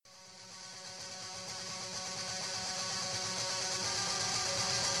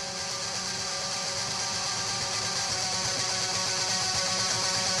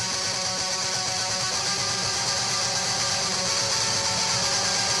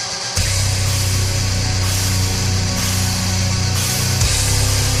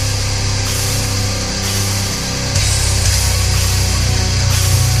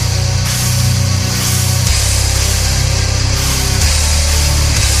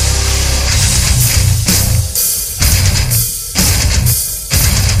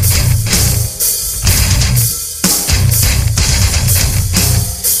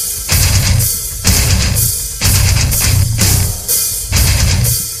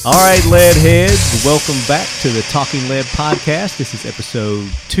All right, lead heads, welcome back to the Talking Lead podcast. This is episode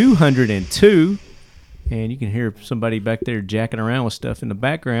 202, and you can hear somebody back there jacking around with stuff in the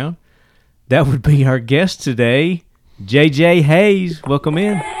background. That would be our guest today, JJ Hayes. Welcome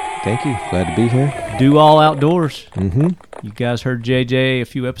in. Thank you. Glad to be here. Do All Outdoors. Mm-hmm. You guys heard JJ a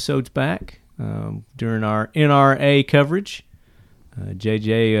few episodes back during our NRA coverage.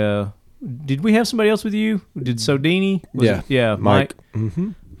 JJ, did we have somebody else with you? Did Sodini? Yeah, Mike.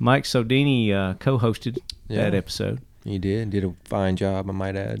 Mm-hmm. Mike Sodini co-hosted that episode. He did a fine job, I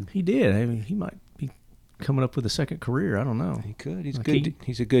might add. He did. I mean, he might be coming up with a second carear. I don't know. He could. He's good.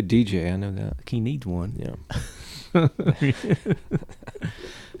 He's a good DJ. I know that. He needs one. Yeah.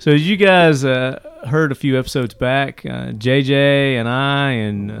 So as you guys heard a few episodes back, JJ and I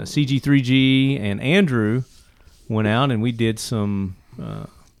and CG3G and Andrew went out and we did some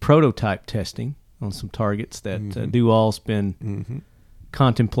prototype testing on some targets that Do-All's been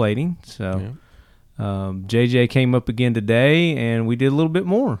contemplating. So JJ came up again today and we did a little bit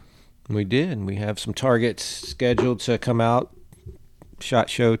more. We did. We have some targets scheduled to come out SHOT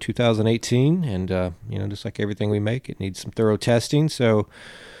Show 2018, and just like everything we make, it needs some thorough testing. So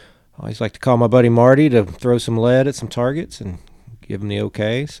I always like to call my buddy Marty to throw some lead at some targets and give him the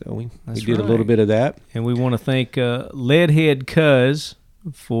okay. So we did a little bit of that. And we want to thank Leadhead Cuz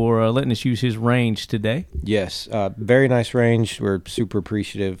for letting us use his range today. Yes, very nice range. We're super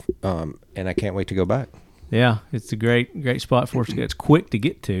appreciative, and I can't wait to go back. Yeah, it's a great spot for us to get. It's quick to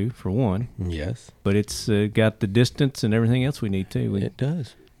get to, for one. Yes. But it's got the distance and everything else we need to. It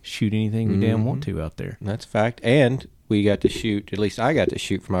does. Shoot anything we damn want to out there. That's a fact. And we got to shoot, at least I got to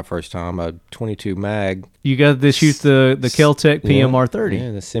shoot for my first time, a 22 mag. You got to shoot the Kel-Tec PMR-30.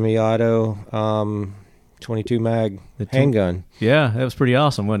 Yeah, the semi-auto 22 mag handgun. Yeah, that was pretty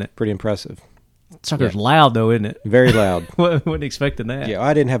awesome, wasn't it? Pretty impressive. Sucker's loud, though, isn't it? Very loud. Wasn't expecting that. Yeah,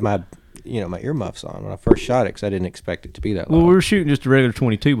 I didn't have my earmuffs on when I first shot it because I didn't expect it to be that loud. Well, we were shooting just a regular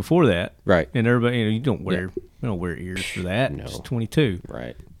 22 before that. Right. And everybody, you don't wear ears for that. No. It's 22.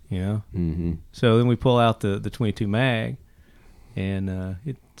 Right. Mm-hmm. So then we pull out the 22 mag, and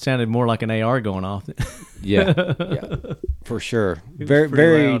it sounded more like an AR going off. yeah, for sure.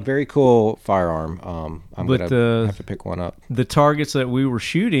 Very cool firearm. I'm going to have to pick one up. The targets that we were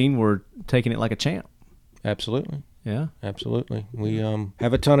shooting were taking it like a champ. Absolutely. Yeah, absolutely. We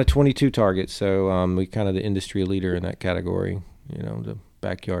have a ton of 22 targets, so we kind of the industry leader in that category. The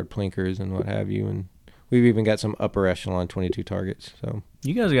backyard plinkers and what have you, and we've even got some upper echelon 22 targets. So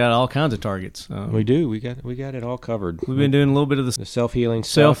you guys got all kinds of targets. We do. We got it all covered. We've been doing a little bit of the self-healing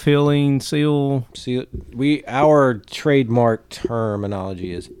seal. Our trademark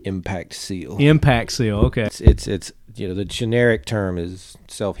terminology is impact seal. Impact seal. Okay. It's the generic term is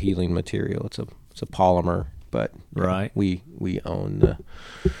self-healing material. It's a polymer. But right, we own the.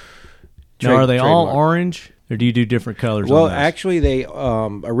 Now, are they all orange, or do you do different colors? Well, actually, they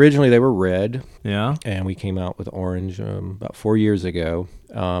originally they were red. Yeah, and we came out with orange about 4 years ago.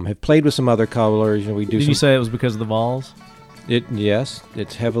 Have played with some other colors. We do. Did you say it was because of the Vols? Yes,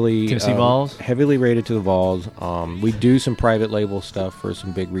 it's heavily Tennessee Vols, heavily rated to the Vols. We do some private label stuff for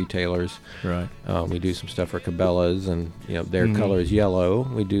some big retailers. Right. We do some stuff for Cabela's, and their color is yellow.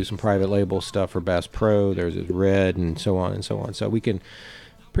 We do some private label stuff for Bass Pro. Theirs is red, and so on and so on. So we can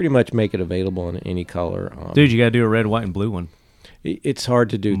pretty much make it available in any color. Dude, you got to do a red, white, and blue one. It's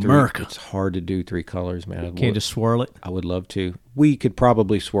hard to do America. It's hard to do three colors, man. Can't just swirl it. I would love to. We could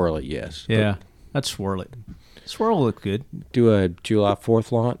probably swirl it. Yes. Yeah, I'd swirl it. Swirl will look good. Do a July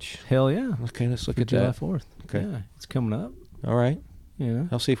 4th launch? Hell yeah. Okay, let's look at July that. July 4th. Okay. Yeah, it's coming up. All right. Yeah.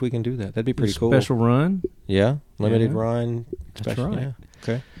 I'll see if we can do that. That'd be pretty cool. Special run. Yeah. Limited run. That's right. Yeah.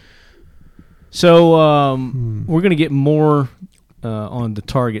 Okay. So we're going to get more on the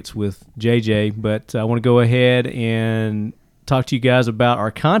targets with JJ, but I want to go ahead and talk to you guys about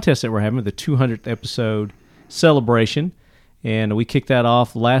our contest that we're having, the 200th episode celebration. And we kicked that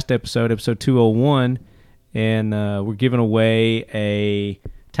off last episode 201. And we're giving away a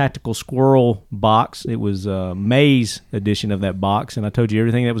Tactical Squirrel box. It was a Maze edition of that box, and I told you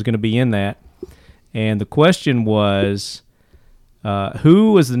everything that was going to be in that. And the question was,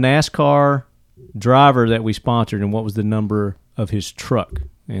 who was the NASCAR driver that we sponsored, and what was the number of his truck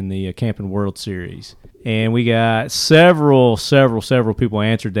in the Camping World Series? And we got several people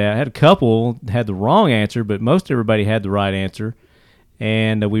answered that. I had a couple had the wrong answer, but most everybody had the right answer.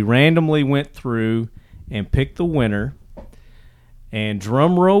 And we randomly went through and pick the winner. And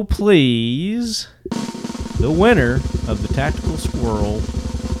drum roll, please. The winner of the Tactical Squirrel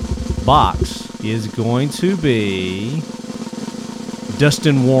box is going to be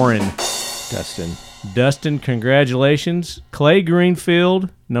Dustin Warren. Dustin. Dustin, congratulations. Clay Greenfield,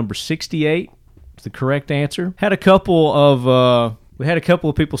 number 68, is the correct answer. Had a couple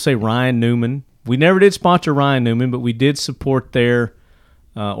of people say Ryan Newman. We never did sponsor Ryan Newman, but we did support their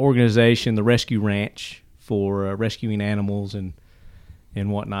organization, the Rescue Ranch, for rescuing animals and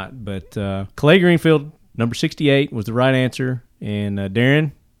whatnot. But Clay Greenfield, number 68, was the right answer. And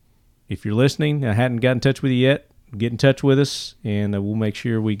Darren, if you're listening, I hadn't got in touch with you yet, get in touch with us, and we'll make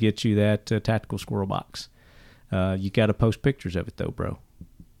sure we get you that tactical squirrel box. You got to post pictures of it, though, bro.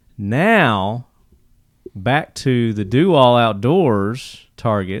 Now, back to the Do All Outdoors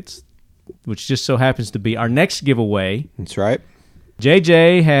targets, which just so happens to be our next giveaway. That's right.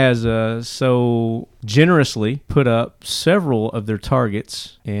 JJ has so generously put up several of their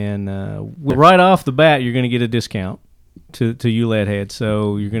targets, and right off the bat, you're going to get a discount to you leadhead.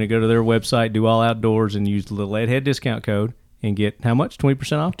 So you're going to go to their website, Do All Outdoors, and use the leadhead discount code and get how much?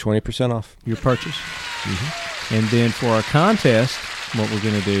 20% off? 20% off your purchase. Mm-hmm. And then for our contest, what we're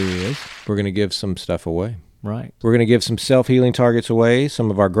going to do is we're going to give some stuff away. Right. We're going to give some self-healing targets away,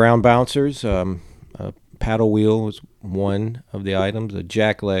 some of our ground bouncers. A paddle wheel is one of the items. A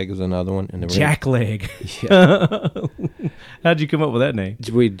jack leg is another one. And jack leg. Yeah. How'd you come up with that name?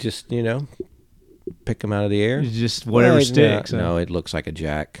 We just, pick them out of the air. It's just whatever sticks. No, it looks like a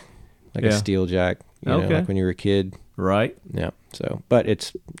jack, like a steel jack. You know, like when you were a kid. Right. Yeah. So, but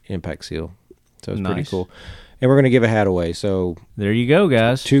it's impact seal, so it's pretty cool. And we're going to give a hat away. So there you go,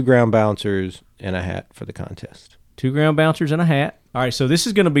 guys. 2 ground bouncers and a hat for the contest. 2 ground bouncers and a hat. All right, so this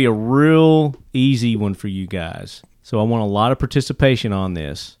is going to be a real easy one for you guys. So I want a lot of participation on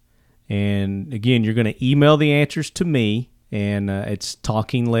this. And again, you're going to email the answers to me, and it's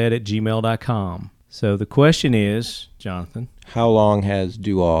talkingled@gmail.com. So the question is, Jonathan, how long has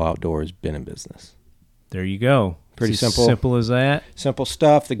Do All Outdoors been in business? There you go. Pretty simple. Simple as that. Simple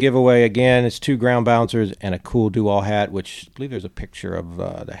stuff. The giveaway, again, is 2 ground bouncers and a cool Do All hat, which I believe there's a picture of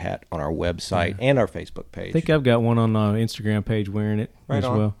the hat on our website and our Facebook page. I think I've got one on our Instagram page wearing it as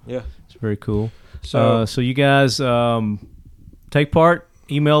well. Yeah. It's very cool. So you guys take part.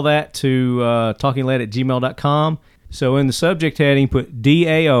 Email that to talkingled@gmail.com. So in the subject heading, put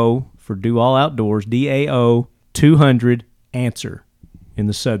DAO for Do All Outdoors, DAO 200 answer in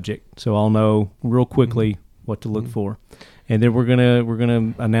the subject. So I'll know real quickly what to look for. And then we're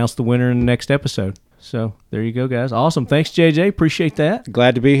gonna announce the winner in the next episode. So there you go, guys. Awesome. Thanks, JJ. Appreciate that.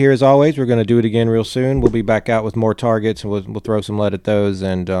 Glad to be here as always. We're going to do it again real soon. We'll be back out with more targets, and we'll throw some lead at those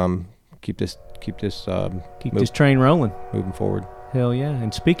and keep this train rolling, moving forward. Hell yeah.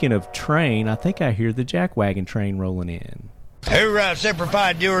 And speaking of train, I think I hear the jackwagon train rolling in. Hoorah, Semper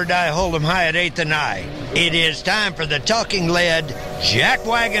Fi, do or die, hold 'em high at 8th and I. It is time for the Talking Lead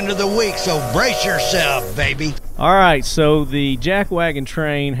Jackwagon of the Week, so brace yourself, baby. All right, so the jackwagon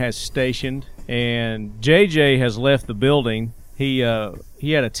train has stationed, and JJ has left the building. He had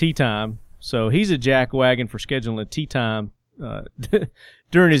a tea time, so he's a jackwagon for scheduling a tea time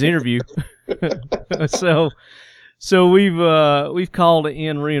during his interview. So we've called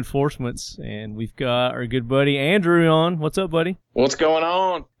in reinforcements, and we've got our good buddy Andrew on. What's up, buddy? What's going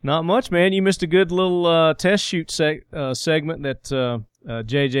on? Not much, man. You missed a good little test shoot segment that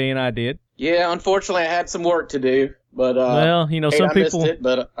JJ and I did. Yeah, unfortunately, I had some work to do, but some people missed it,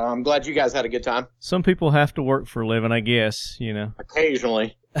 but I'm glad you guys had a good time. Some people have to work for a living, I guess.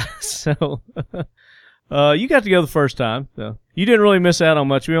 Occasionally. So you got to go the first time. So you didn't really miss out on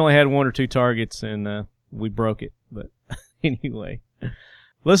much. We only had 1 or 2 targets, and we broke it. But anyway,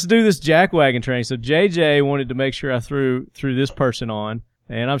 let's do this jackwagon train. So JJ wanted to make sure I threw this person on,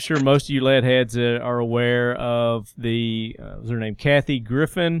 and I'm sure most of you lead heads are aware of the what's her name, Kathy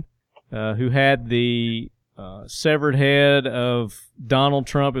Griffin, who had the severed head of Donald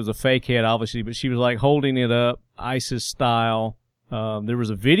Trump. It was a fake head, obviously, but she was like holding it up, ISIS style. There was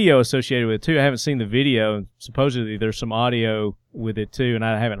a video associated with it too. I haven't seen the video. Supposedly there's some audio with it too, and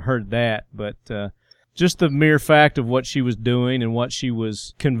I haven't heard that, but just the mere fact of what she was doing and what she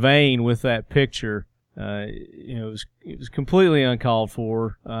was conveying with that picture, it was completely uncalled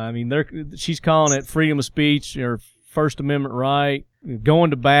for. She's calling it freedom of speech or First Amendment right,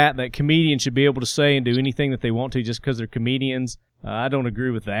 going to bat that comedians should be able to say and do anything that they want to just because they're comedians. I don't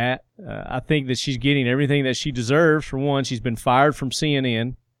agree with that. I think that she's getting everything that she deserves. For one, she's been fired from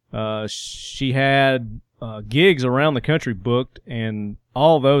CNN. She had gigs around the country booked, and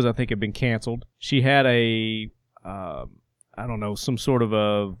all those I think have been canceled. She had some sort of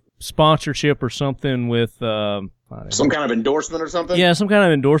a sponsorship or something with some kind of endorsement or something. Yeah, some kind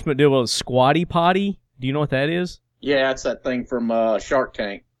of endorsement deal with Squatty Potty. Do you know what that is? Yeah, that's that thing from Shark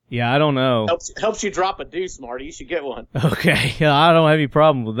Tank. Yeah, I don't know. Helps you drop a deuce, Marty. You should get one. Okay, I don't have any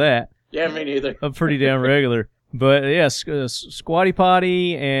problem with that. Yeah, me neither. a pretty damn regular. But yeah, squatty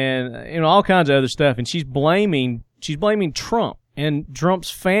potty and all kinds of other stuff, and she's blaming Trump and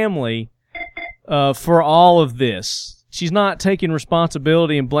Trump's family for all of this. She's not taking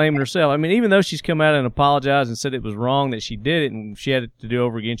responsibility and blaming herself. I mean, even though she's come out and apologized and said it was wrong that she did it and she had it to do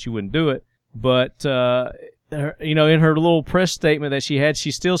over again, she wouldn't do it. But in her little press statement that she had,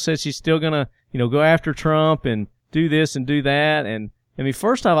 she still said she's still gonna go after Trump and do this and do that. And I mean,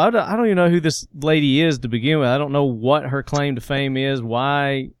 first off, I don't even know who this lady is to begin with. I don't know what her claim to fame is,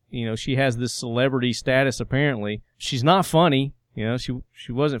 why she has this celebrity status. Apparently, she's not funny.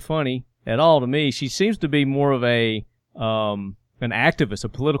 She wasn't funny at all to me. She seems to be more of an activist, a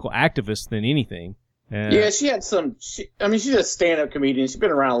political activist than anything. Yeah, she had some. She's a stand-up comedian. She's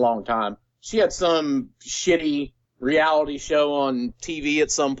been around a long time. She had some shitty reality show on TV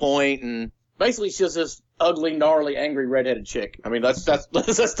at some point, and basically she's this ugly, gnarly, angry, redheaded chick. I mean, that's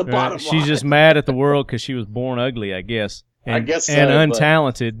the bottom line. She's just mad at the world because she was born ugly, I guess. And, I guess so, and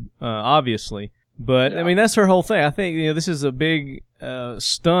untalented, obviously. But, I mean, that's her whole thing. I think, this is a big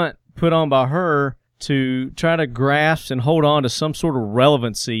stunt put on by her to try to grasp and hold on to some sort of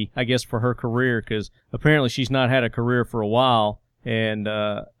relevancy, I guess, for her career, because apparently she's not had a career for a while. And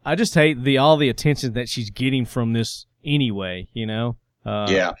I just hate all the attention that she's getting from this anyway,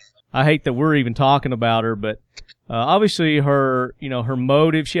 Yeah. I hate that we're even talking about her, but obviously her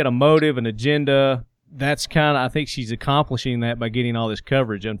motive, she had a motive, an agenda. That's I think she's accomplishing that by getting all this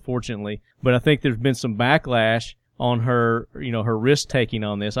coverage, unfortunately. But I think there's been some backlash on her, her risk taking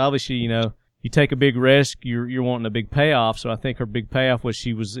on this. Obviously, you take a big risk, you're wanting a big payoff. So I think her big payoff was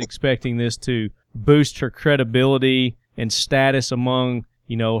she was expecting this to boost her credibility and status among,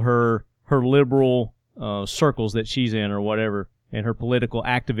 her liberal circles that she's in or whatever, and her political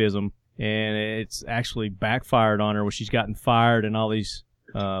activism. And it's actually backfired on her where she's gotten fired and all these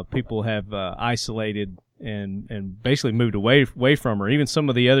people have isolated and basically moved away from her. Even some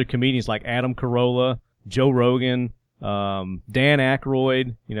of the other comedians like Adam Carolla, Joe Rogan, Dan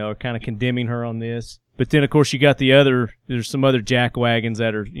Aykroyd, are kind of condemning her on this. But then, of course, you got there's some other jackwagons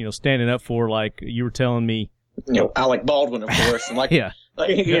that are, standing up for, like you were telling me. Alec Baldwin, of course. And yeah.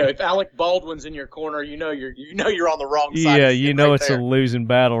 If Alec Baldwin's in your corner, you're on the wrong side. Yeah, it's a losing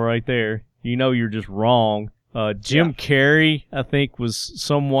battle right there. You're just wrong. Jim Carrey, I think, was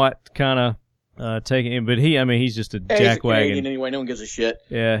somewhat kind of taking him, but he's just a jackwagon. He's a Canadian anyway. No one gives a shit.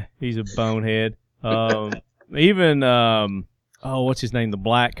 Yeah, he's a bonehead. Even what's his name? The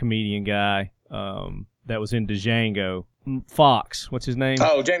black comedian guy that was in Django. Fox, what's his name?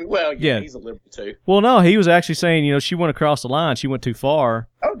 Oh, Jamie. Well, yeah, he's a liberal too. Well, no, he was actually saying, she went across the line. She went too far.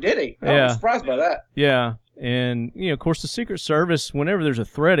 Oh, did he? Yeah. I'm surprised by that. Yeah. And, of course, the Secret Service, whenever there's a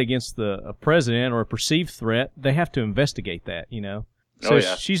threat against a president or a perceived threat, they have to investigate that, So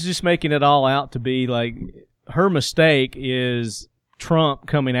she's just making it all out to be like her mistake is Trump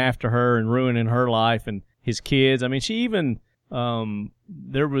coming after her and ruining her life and his kids. I mean, she even,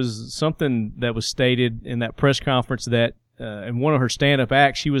 there was something that was stated in that press conference that, in one of her stand-up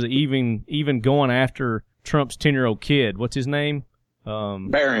acts, she was even going after Trump's 10-year-old kid. What's his name?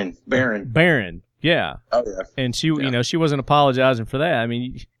 Barron. Yeah. Oh, yeah. And she, she wasn't apologizing for that. I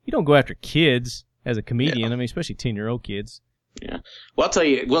mean, you don't go after kids as a comedian. Yeah. I mean, especially 10-year-old kids. Yeah. Well, I'll tell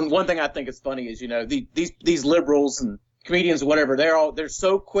you, one thing I think is funny is, these liberals and comedians or whatever, they're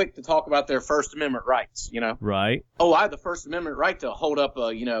so quick to talk about their First Amendment rights, Right. Oh, I have the First Amendment right to hold up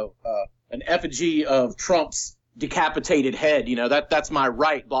an effigy of Trump's decapitated head. That's my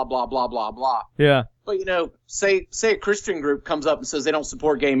right, blah, blah, blah, blah, blah. Yeah. But, say a Christian group comes up and says they don't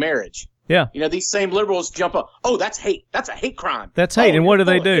support gay marriage. Yeah. These same liberals jump up. Oh, that's hate. That's a hate crime. That's hate. And what do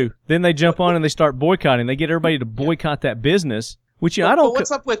they do? Then they jump on and they start boycotting. They get everybody to boycott that business, which I don't. But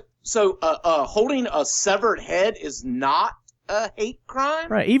what's up with holding a severed head is not a hate crime?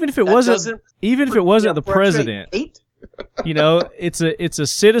 Right. Even if it wasn't the president. Hate? It's a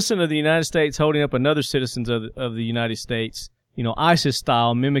citizen of the United States holding up another citizen of the United States, ISIS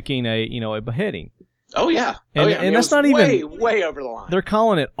style, mimicking a beheading. Oh yeah, and that's not even way over the line. They're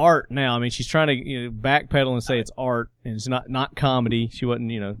calling it art now. I mean, she's trying to backpedal and say it's art and it's not comedy. She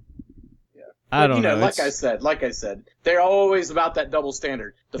wasn't, Yeah. I don't know. Like I said, they're always about that double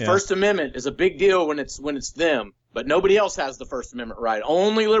standard. The First Amendment is a big deal when it's them, but nobody else has the First Amendment right.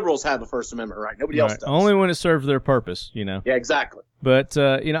 Only liberals have the First Amendment right. Nobody else does. Only when it serves their purpose, Yeah, exactly. But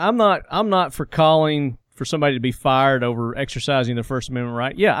I'm not for calling for somebody to be fired over exercising the First Amendment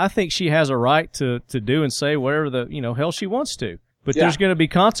right. Yeah, I think she has a right to do and say whatever the hell she wants to. But there's going to be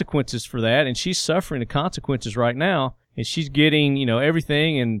consequences for that, and she's suffering the consequences right now, and she's getting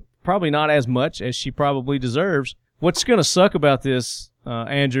everything, and probably not as much as she probably deserves. What's going to suck about this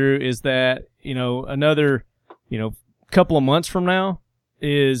Andrew, is that, another, couple of months from now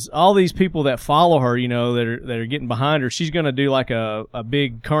is all these people that follow her, that are getting behind her. She's going to do like a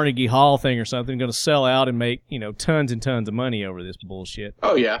big Carnegie Hall thing or something, going to sell out and make, tons and tons of money over this bullshit.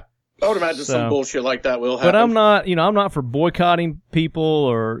 Oh, yeah. I would imagine some bullshit like that will happen. But I'm not for boycotting people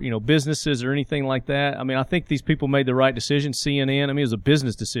or, businesses or anything like that. I mean, I think these people made the right decision. CNN, it was a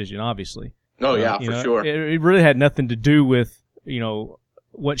business decision, obviously. Oh, yeah, for sure. It really had nothing to do with,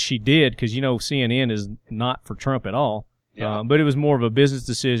 what she did, because, CNN is not for Trump at all. Yeah. But it was more of a business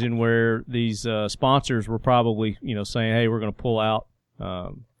decision where these sponsors were probably, saying, hey, we're going to pull out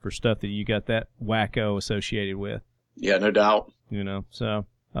for stuff that you got that wacko associated with. Yeah, no doubt. So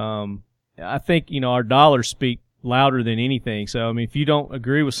I think, our dollars speak louder than anything. So, if you don't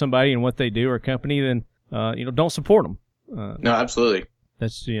agree with somebody and what they do or a company, then, don't support them. No, absolutely.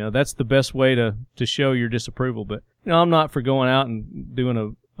 That's, that's the best way to show your disapproval. But, I'm not for going out and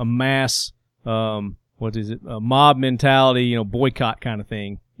doing a mass, a mob mentality, boycott kind of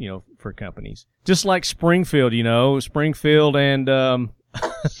thing, for companies. Just like Springfield, Springfield and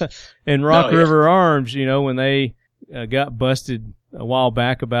and Rock River Arms, when they got busted a while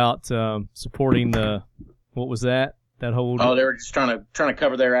back about supporting what was that? That whole... Oh, they were just trying to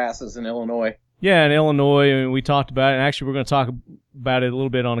cover their asses in Illinois. Yeah, in Illinois, we talked about it, and actually we're going to talk about it a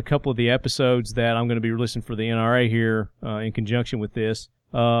little bit on a couple of the episodes that I'm going to be releasing for the NRA here in conjunction with this.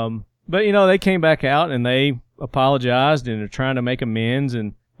 But, they came back out and they apologized and are trying to make amends,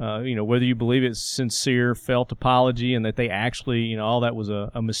 and, whether you believe it's sincere, felt apology and that they actually, all that was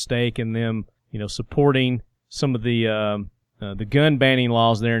a mistake in them, supporting some of the gun banning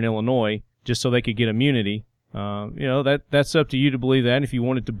laws there in Illinois just so they could get immunity. That's up to you to believe that. If you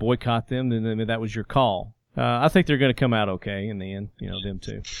wanted to boycott them, then that was your call. I think they're going to come out okay in the end, them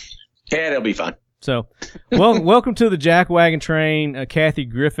too. Yeah, they'll be fine. So, welcome to the Jack Wagon Train, Kathy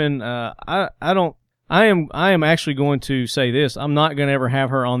Griffin. I am actually going to say this. I'm not going to ever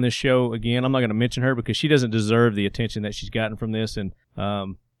have her on this show again. I'm not going to mention her because she doesn't deserve the attention that she's gotten from this. And,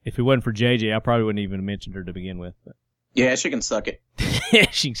 if it wasn't for JJ, I probably wouldn't even have mentioned her to begin with. But. Yeah, she can suck it. Yeah,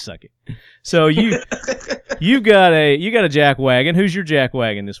 she can suck it. So you got a jack wagon. Who's your jack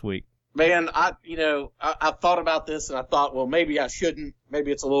wagon this week? Man, I thought about this and I thought, well, maybe I shouldn't.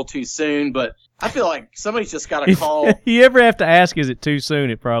 Maybe it's a little too soon, but I feel like somebody's just got to call. If you ever have to ask, is it too soon?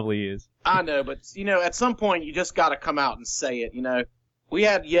 It probably is. I know, but at some point you just got to come out and say it. We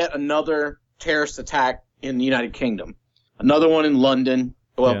had yet another terrorist attack in the United Kingdom, another one in London.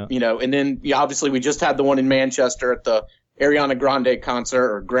 Well, yeah. And then obviously we just had the one in Manchester at the Ariana Grande concert,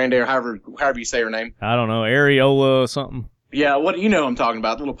 or Grande, or however you say her name. I don't know, Areola or something. Yeah, what I'm talking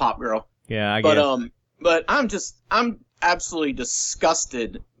about, the little pop girl. Yeah, I guess. But I'm absolutely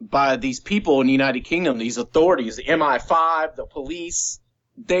disgusted by these people in the United Kingdom, these authorities, the MI5, the police.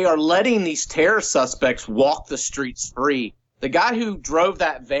 They are letting these terror suspects walk the streets free. The guy who drove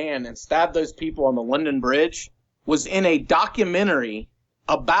that van and stabbed those people on the London Bridge was in a documentary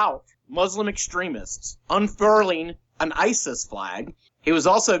about Muslim extremists unfurling an ISIS flag. He was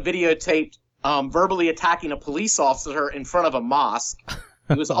also videotaped verbally attacking a police officer in front of a mosque.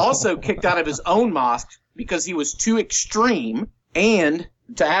 He was also kicked out of his own mosque because he was too extreme. And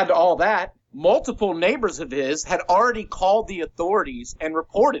to add to all that, multiple neighbors of his had already called the authorities and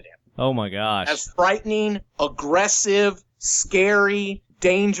reported him. Oh, my gosh. As frightening, aggressive, scary,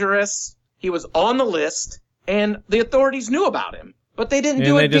 dangerous. He was on the list, and the authorities knew about him. But they didn't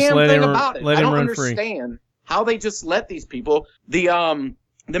do a damn thing about it. I don't understand how they just let these people. The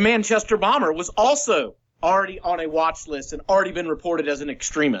Manchester bomber was also already on a watch list and already been reported as an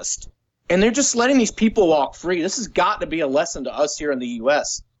extremist. And they're just letting these people walk free. This has got to be a lesson to us here in the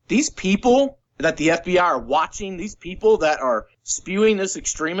U.S. These people that the FBI are watching, these people that are spewing this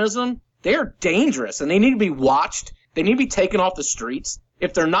extremism, they are dangerous and they need to be watched. They need to be taken off the streets.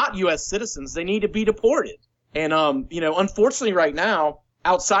 If they're not U.S. citizens, they need to be deported. And, unfortunately right now,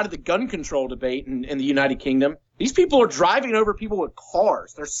 outside of the gun control debate in the United Kingdom, these people are driving over people with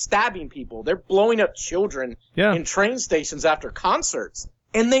cars. They're stabbing people. They're blowing up children in train stations after concerts.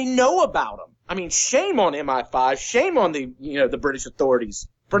 And they know about them. I mean, shame on MI5. Shame on the British authorities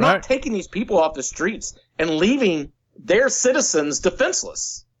for not taking these people off the streets and leaving their citizens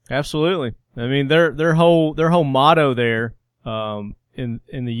defenseless. Absolutely. I mean, their whole motto there, in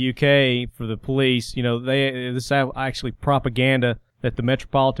the UK for the police, this is actually propaganda that the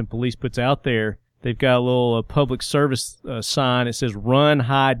Metropolitan Police puts out there. They've got a little public service sign. It says, "Run,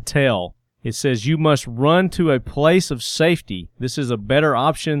 hide, tell." It says, "You must run to a place of safety. This is a better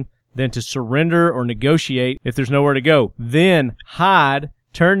option than to surrender or negotiate if there's nowhere to go. Then hide,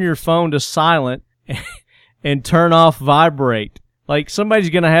 turn your phone to silent, and turn off vibrate." like somebody's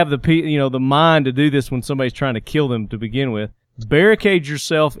going to have the mind to do this when somebody's trying to kill them to begin with. Barricade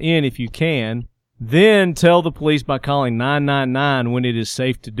yourself in if you can, then tell the police by calling 999 when it is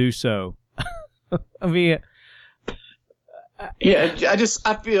safe to do so. I mean, yeah,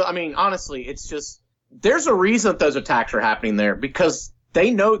 I feel, I mean, honestly, it's just, there's a reason that those attacks are happening there, because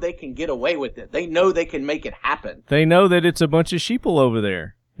they know they can get away with it. They know they can make it happen. They know that it's a bunch of sheeple over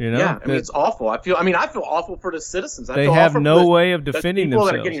there. You know? Yeah, I mean, it's awful. I feel awful for the citizens. They have no way of defending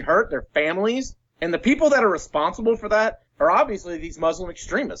themselves. People that are themselves. getting hurt, their families, and the people that are responsible for that are obviously these Muslim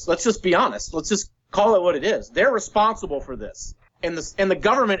extremists. Let's just be honest. Let's just call it what it is. They're responsible for this. And the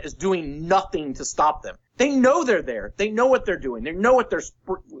government is doing nothing to stop them. They know they're there. They know what they're doing. They know what they're,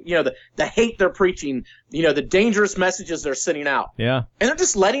 the hate they're preaching, the dangerous messages they're sending out. Yeah. And they're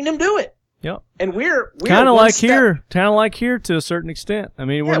just letting them do it. Yep. And we're kind of like here to a certain extent. I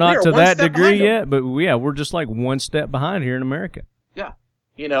mean, we're not to that degree yet, but we're just like one step behind here in America. Yeah.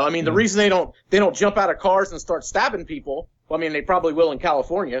 The reason they don't jump out of cars and start stabbing people, well, I mean, they probably will in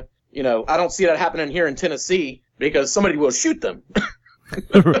California. I don't see that happening here in Tennessee because somebody will shoot them.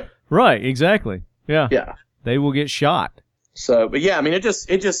 Right, exactly. Yeah. Yeah. They will get shot. So, but yeah, I mean, it just.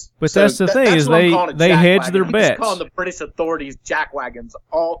 But so that's the thing is they hedge their bets. I'm just calling the British authorities jackwagons,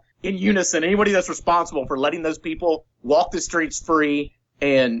 all in unison. Anybody that's responsible for letting those people walk the streets free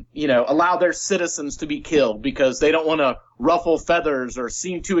and allow their citizens to be killed because they don't want to ruffle feathers or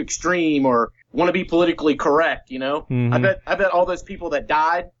seem too extreme or want to be politically correct. Mm-hmm. I bet all those people that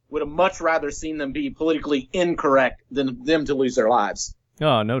died would have much rather seen them be politically incorrect than them to lose their lives.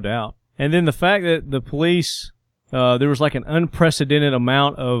 Oh, no doubt. And then the fact that the police, there was like an unprecedented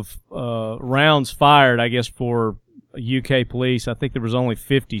amount of rounds fired, I guess, for UK police. I think there was only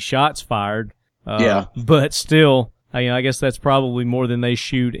 50 shots fired. Yeah. But still, I guess that's probably more than they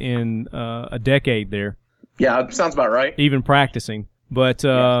shoot in a decade there. Yeah, sounds about right. Even practicing. But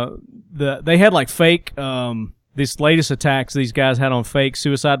they had like fake, this latest attacks these guys had on fake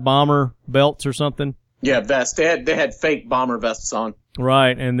suicide bomber belts or something. Yeah, vests. They had fake bomber vests on.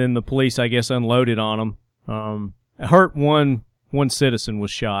 Right, and then the police, I guess, unloaded on them. Hurt one citizen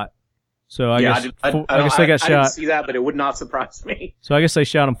was shot. So I guess they got shot. I didn't see that, but it would not surprise me. So I guess they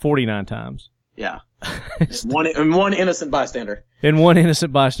shot him 49 times. Yeah. one innocent bystander. And one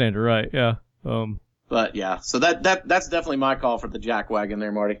innocent bystander, right? Yeah. But yeah, so that's definitely my call for the jackwagon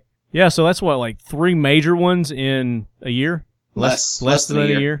there, Marty. Yeah, so that's what, like 3 major ones in a year? Less than a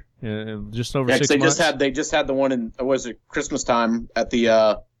year. Just over 6 months. They just had the one in, was it Christmas time at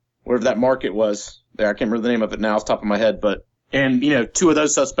the wherever that market was there. I can't remember the name of it now off the top of my head, but 2 of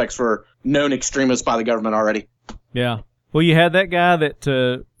those suspects were known extremists by the government already. Yeah. Well, you had that guy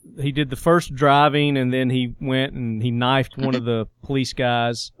that he did the first driving, and then he went and he knifed one of the police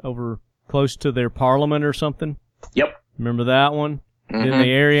guys over close to their parliament or something. Yep. Remember that one? Mm-hmm. Then the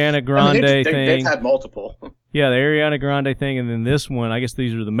Ariana Grande thing. They've had multiple. Yeah, the Ariana Grande thing, and then this one. I guess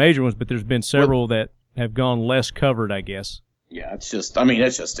these are the major ones, but there's been several that have gone less covered, I guess. Yeah, it's just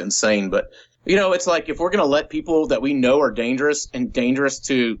insane. But, it's like if we're going to let people that we know are dangerous and dangerous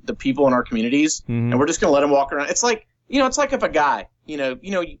to the people in our communities, and we're just going to let them walk around. It's like, it's like if a guy,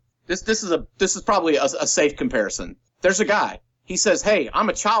 this is probably a safe comparison. There's a guy. He says, hey, I'm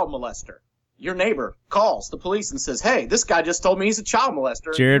a child molester. Your neighbor calls the police and says, hey, this guy just told me he's a child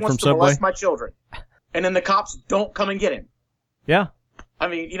molester. Jared he wants from to Subway. Molest my children. And then the cops don't come and get him. Yeah. I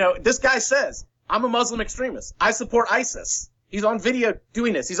mean, this guy says, I'm a Muslim extremist. I support ISIS. He's on video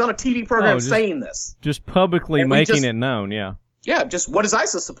doing this. He's on a TV program saying this. Just publicly making it known, yeah. Yeah, just what does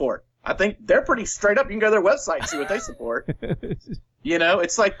ISIS support? I think they're pretty straight up. You can go to their website and see what they support.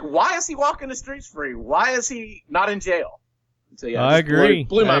 It's like, why is he walking the streets free? Why is he not in jail? So, yeah, I agree.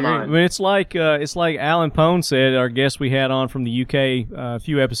 Blew my mind. I mean, it's like Alan Pone said, our guest we had on from the UK a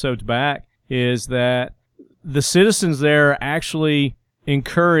few episodes back, is that the citizens there are actually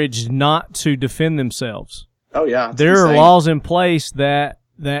encouraged not to defend themselves. Oh yeah, there are laws in place that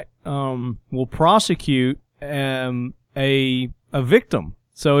will prosecute a victim.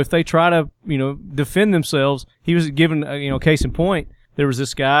 So if they try to defend themselves, he was given case in point. There was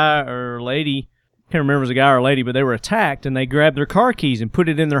this guy or lady. Can't remember if it was a guy or a lady, but they were attacked, and they grabbed their car keys and put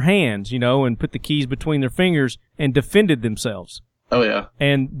it in their hands, and put the keys between their fingers and defended themselves. Oh yeah,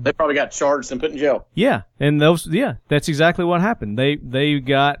 and they probably got charged and put in jail. Yeah, and that's exactly what happened. They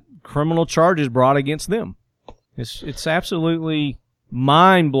got criminal charges brought against them. It's absolutely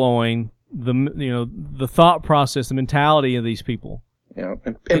mind blowing the thought process, the mentality of these people. Yeah,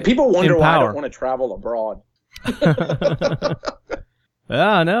 and people wonder why I don't want to travel abroad.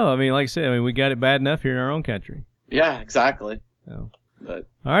 I know. I mean, like I said, we got it bad enough here in our own country. Yeah, exactly. So. But.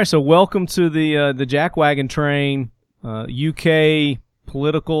 All right, so welcome to the jackwagon train. UK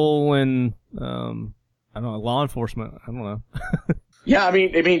political and I don't know, law enforcement. I don't know. Yeah, I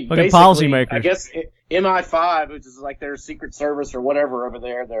mean, Looking basically, policymakers. I guess MI5, which is like their Secret Service or whatever over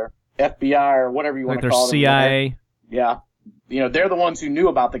there, their FBI or whatever you want Like to their call them. CIA. Yeah. They're the ones who knew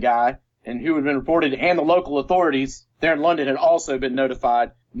about the guy and who had been reported, and the local authorities there in London had also been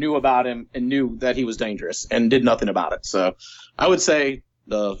notified, knew about him, and knew that he was dangerous and did nothing about it. So I would say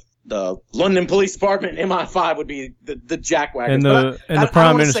the London Police Department and MI5 would be the jackwagons. And the Prime I don't want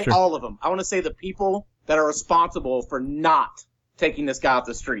to Minister. say all of them. I want to say the people that are responsible for not taking this guy off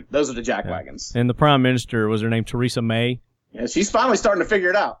the street. Those are the jackwagons. And the Prime Minister, was her name Theresa May? Yeah, she's finally starting to figure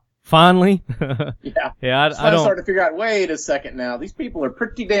it out. Finally? Yeah. Yeah, She's I don't. starting to figure out, wait a second now. These people are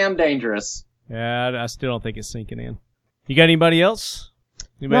pretty damn dangerous. Yeah, I still don't think it's sinking in. You got anybody else?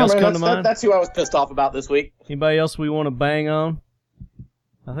 Anybody No, else man, come to mind? that's who I was pissed off about this week. Anybody else we want to bang on?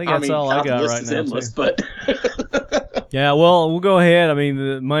 I think that's all I the got list right is now. endless, too. but Yeah, well, we'll go ahead. I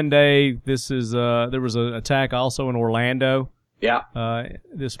mean, Monday, this is there was an attack also in Orlando yeah.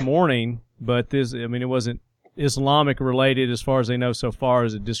 this morning, but it wasn't Islamic related as far as they know so far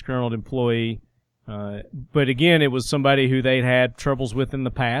as a disgruntled employee. But again, it was somebody who they'd had troubles with in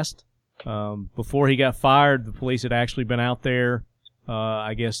the past. Before he got fired, the police had actually been out there,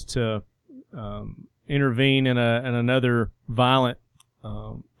 I guess, to intervene in another violent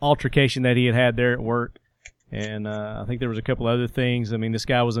altercation that he had there at work. And I think there was a couple other things. I mean, this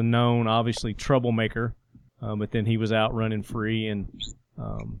guy was a known, obviously, troublemaker, but then he was out running free and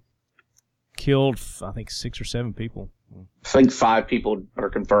killed, I think, 6 or 7 people. I think 5 people are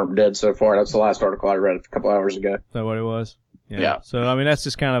confirmed dead so far. That's the last article I read a couple hours ago. Is that what it was? Yeah. So, I mean, that's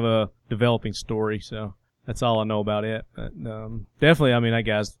just kind of a developing story. So that's all I know about it. But definitely, I mean, that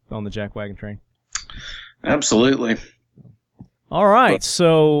guy's on the jackwagon train. Absolutely. All right.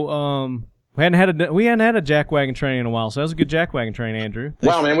 So we hadn't had a jackwagon train in a while. So that was a good jackwagon train, Andrew.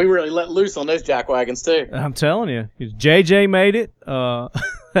 Wow, man, we really let loose on those jackwagons too. I'm telling you, JJ made it.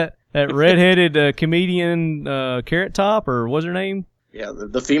 That redheaded comedian, Carrot Top, or what's her name? Yeah,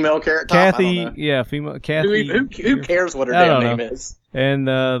 the female Carrot Top. Kathy. I don't know. Yeah, female Kathy. Who cares what her I damn don't name know. is? And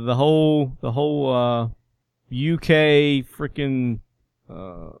the whole UK freaking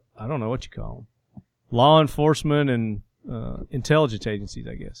I don't know what you call them, law enforcement and intelligence agencies,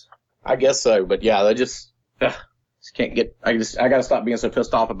 I guess. I guess so, but yeah, they just can't get. I got to stop being so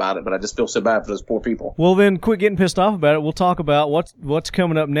pissed off about it. But I just feel so bad for those poor people. Well, then quit getting pissed off about it. We'll talk about what's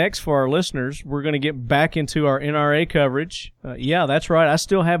coming up next for our listeners. We're going to get back into our NRA coverage. Yeah, that's right. I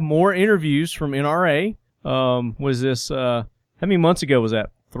still have more interviews from NRA. Was this how many months ago was that?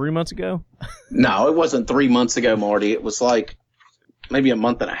 3 months ago? No, it wasn't 3 months ago, Marty. It was like maybe a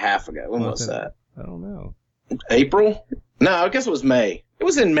month and a half ago. When was that? I don't know. April? No, I guess it was May. It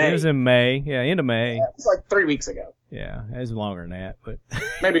was in May. It was in May. Yeah, end of May. Yeah, it was like 3 weeks ago. Yeah, it was longer than that, but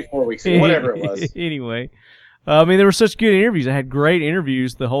maybe 4 weeks ago, whatever it was. Anyway, I mean, there were such good interviews. I had great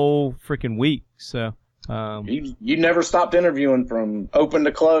interviews the whole freaking week. So you never stopped interviewing from open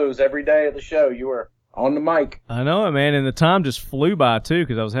to close every day of the show. You were on the mic. I know it, man, and the time just flew by too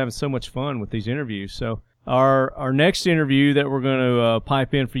because I was having so much fun with these interviews. So our next interview that we're going to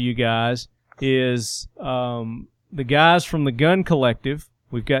pipe in for you guys is the guys from the Gun Collective.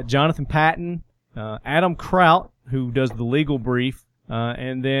 We've got Jonathan Patton, Adam Kraut, who does the legal brief,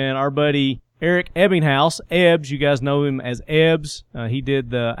 and then our buddy Eric Ebbinghaus, Ebbs. You guys know him as Ebbs. He did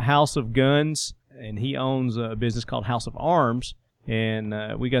the House of Guns, and he owns a business called House of Arms. And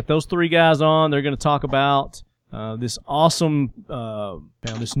we got those 3 guys on. They're going to talk about this awesome,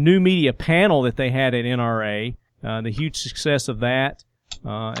 this new media panel that they had at NRA, the huge success of that.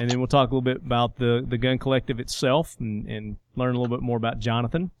 And then we'll talk a little bit about the Gun Collective itself and learn a little bit more about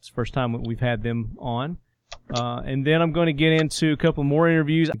Jonathan. It's the first time that we've had them on. And then I'm going to get into a couple more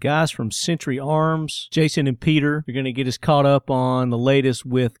interviews. The guys from Century Arms, Jason and Peter, are going to get us caught up on the latest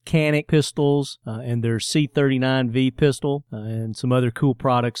with Canic pistols and their C39V pistol and some other cool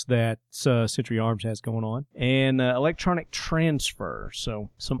products that Century Arms has going on. And electronic transfer. So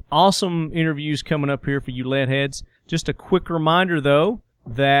some awesome interviews coming up here for you lead heads. Just a quick reminder, though,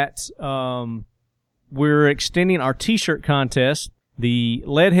 that we're extending our T-shirt contest, the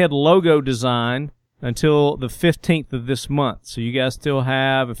Leadhead logo design, until the 15th of this month. So you guys still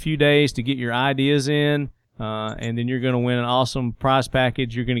have a few days to get your ideas in, and then you're going to win an awesome prize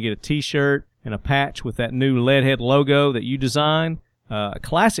package. You're going to get a T-shirt and a patch with that new Leadhead logo that you designed, a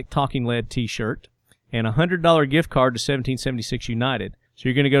classic Talking Lead T-shirt, and a $100 gift card to 1776 United. So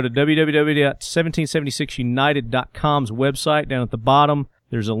you're going to go to www.1776united.com's website. Down at the bottom,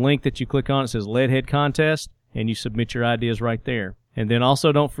 there's a link that you click on. It says Leadhead Contest, and you submit your ideas right there. And then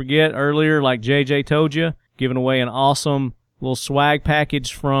also don't forget, earlier, like JJ told you, giving away an awesome little swag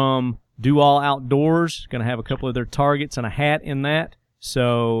package from Do All Outdoors. Going to have a couple of their targets and a hat in that.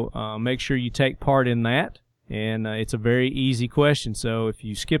 So make sure you take part in that. And it's a very easy question. So if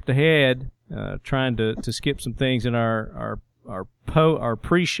you skipped ahead, trying to skip some things in our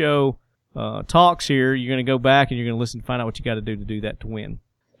pre-show talks here, you're going to go back and you're going to listen to find out what you got to do that to win.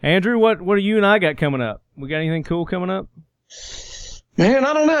 Andrew, what do you and I got coming up? We got anything cool coming up? Man,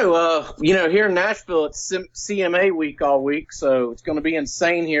 I don't know. Here in Nashville, it's CMA week all week, so it's going to be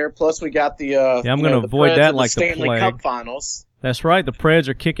insane here. Plus, we got the I'm going to avoid that like the Stanley plague. Cup Finals. That's right. The Preds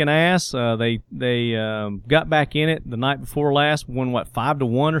are kicking ass. They got back in it the night before last. Won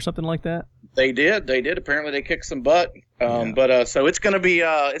 5-1 or something like that. They did. Apparently, they kicked some butt. So it's going to be.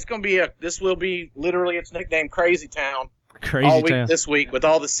 This will be literally its nickname, Crazy Town. Crazy all week Town this week with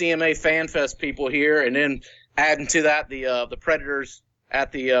all the CMA Fan Fest people here, and then adding to that the Predators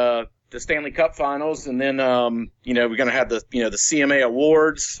at the Stanley Cup Finals, and then we're going to have the CMA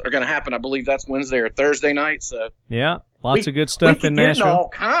Awards are going to happen. I believe that's Wednesday or Thursday night. So yeah, lots of good stuff in Nashville. We can get in all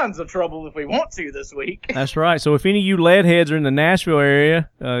kinds of trouble if we want to this week. That's right. So if any of you lead heads are in the Nashville area,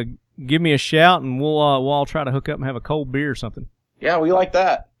 give me a shout, and we'll all try to hook up and have a cold beer or something. Yeah, we like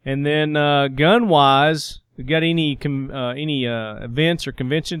that. And then gun wise, we got any events or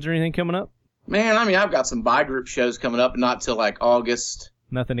conventions or anything coming up? Man, I've got some buy group shows coming up, not till like August.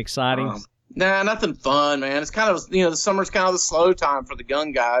 Nothing exciting? Nah, nothing fun, man. It's kind of, the summer's kind of the slow time for the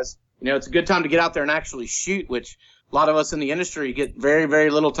gun guys. It's a good time to get out there and actually shoot, which a lot of us in the industry get very, very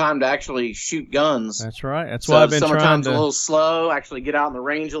little time to actually shoot guns. That's right. That's why I've been trying to. Summertime's a little slow, actually get out in the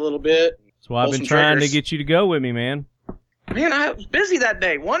range a little bit. That's why I've been trying to get you to go with me, man. Man, I was busy that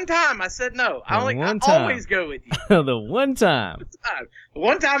day. One time I said no. I always go with you. The one time. The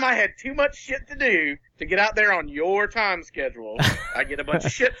one time I had too much shit to do to get out there on your time schedule. I get a bunch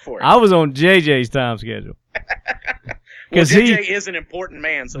of shit for it. I was on JJ's time schedule. Well, JJ is an important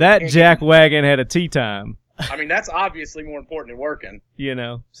man. So that jack wagon had a tea time. That's obviously more important than working.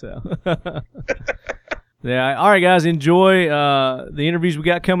 So. Yeah. All right, guys. Enjoy the interviews we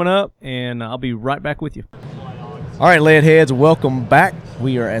got coming up, and I'll be right back with you. All right, lead heads, welcome back.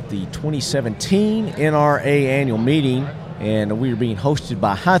 We are at the 2017 NRA annual meeting, and we are being hosted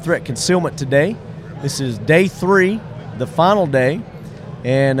by High Threat Concealment today. This is day 3, the final day,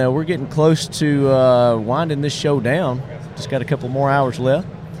 and we're getting close to winding this show down. Just got a couple more hours left.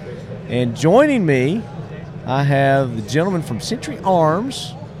 And joining me, I have the gentleman from Century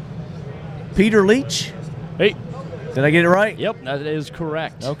Arms, Peter Leach. Hey. Did I get it right? Yep, that is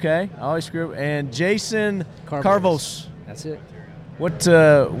correct. Okay, I always screw up. And Jason Carvos. That's it. What?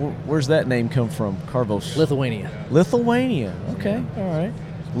 Where's that name come from? Carvos. Lithuania. Okay, all right.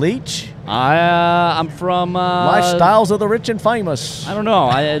 Leach. I'm from Lifestyles of the Rich and Famous. I don't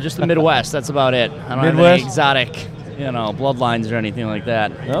know. Just the Midwest. That's about it. I don't have any exotic, bloodlines or anything like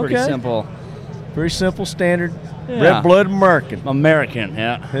that. Okay. Pretty simple. Pretty simple, standard. Yeah. Red blood American. American,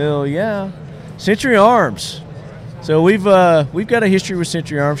 yeah. Hell yeah. Century Arms. So we've got a history with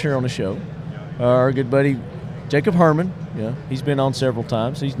Century Arms here on the show. Our good buddy Jacob Herman, he's been on several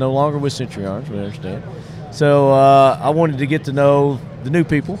times. He's no longer with Century Arms, we understand. So I wanted to get to know the new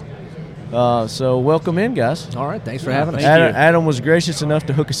people. So welcome in, guys. All right, thanks for having us. Adam was gracious enough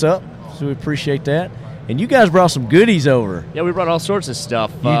to hook us up, so we appreciate that. And you guys brought some goodies over. Yeah, we brought all sorts of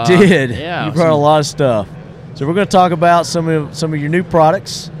stuff. You did. Yeah. You brought a lot of stuff. So we're going to talk about some of your new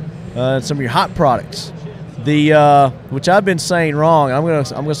products, some of your hot products. The which I've been saying wrong. I'm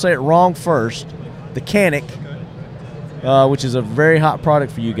gonna say it wrong first. The Canic, which is a very hot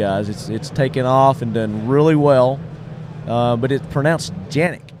product for you guys. It's taken off and done really well, but it's pronounced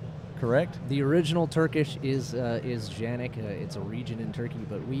Janik, correct? The original Turkish is Janik. It's a region in Turkey,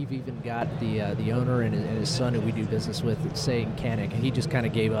 but we've even got the owner and his son who we do business with saying Canic, and he just kind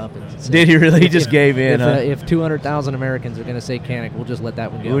of gave up. And said, Did he really? He just gave in, huh? If 200,000 Americans are going to say Canic, we'll just let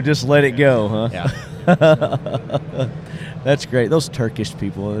that one go. We'll just let it go, huh? Yeah. That's great. Those Turkish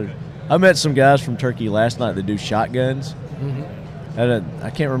people. I met some guys from Turkey last night that do shotguns. Mm-hmm. I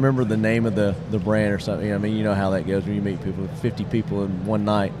can't remember the name of the brand or something. I mean, you know how that goes when you meet people, 50 people in one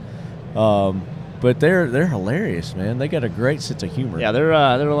night. But they're hilarious, man. They got a great sense of humor. Yeah, they're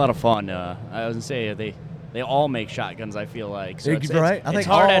a lot of fun. I was gonna say they all make shotguns. I feel like so right. I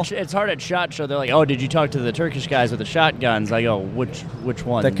think it's hard at SHOT Show. They're like, oh, did you talk to the Turkish guys with the shotguns? I go, which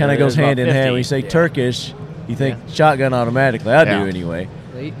one? That kind of goes hand in hand. When you say Turkish, you think shotgun automatically. I do anyway.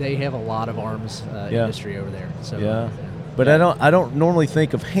 They have a lot of arms industry over there. So but I don't normally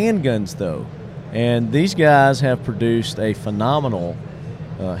think of handguns though, and these guys have produced a phenomenal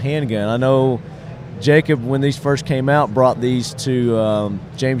handgun. I know Jacob, when these first came out, brought these to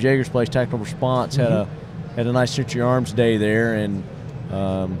James Yeager's place, Tactical Response, had had a nice Century Arms Day there, and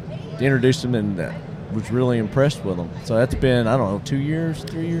introduced them, and was really impressed with them. So that's been, I don't know, 2 years,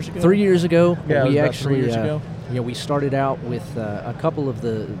 3 years ago? 3 years ago. Yeah, we about actually, 3 years ago. We started out with a couple of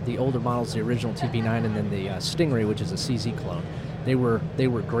the older models, the original TP9, and then the Stingray, which is a CZ clone. They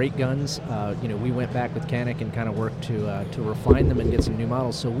were great guns. We went back with Canik and kind of worked to refine them and get some new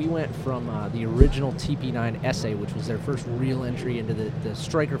models. So we went from the original TP9 SA, which was their first real entry into the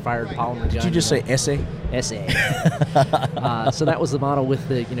striker-fired polymer gun. Did you just say SA? SA. So that was the model with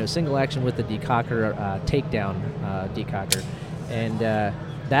the single action with the decocker, takedown decocker, and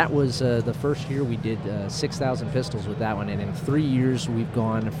that was the first year we did 6,000 pistols with that one. And in 3 years we've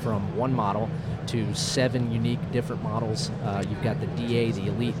gone from one model to 7 unique different models. You've got the DA, the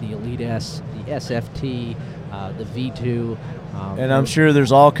Elite S, the SFT, the V2. And I'm sure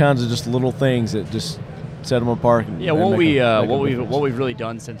there's all kinds of just little things that just set them apart. Yeah, what we've really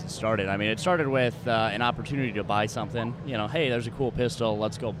done since it started. I mean, it started with an opportunity to buy something. Hey, there's a cool pistol,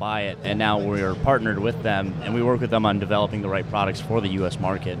 let's go buy it. And now we're partnered with them, and we work with them on developing the right products for the U.S.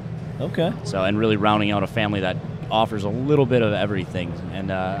 market. Okay. So, and really rounding out a family that offers a little bit of everything, and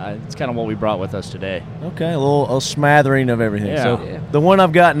it's kind of what we brought with us today. Okay, a little smattering of everything. Yeah. So the one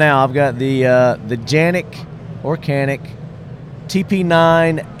I've got now, I've got the Janik or Canik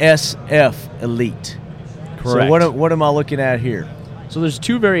TP9 SF Elite. Correct. So what am I looking at here? So there's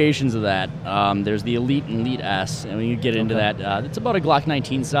 2 variations of that. There's the Elite and Elite S, and when you get into that, it's about a Glock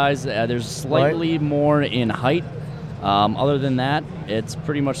 19 size. There's slightly more in height. Other than that, it's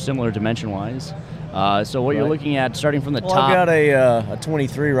pretty much similar dimension-wise. So what you're looking at, starting from the top. I've got a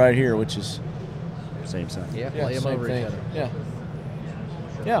 23 right here, which is same size. Yeah, play them over each other.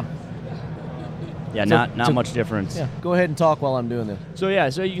 Yeah. Yeah, So- not much difference. Yeah. Go ahead and talk while I'm doing this. So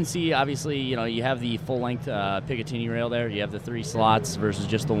you can see, obviously, you have the full-length Picatinny rail there. You have the 3 slots versus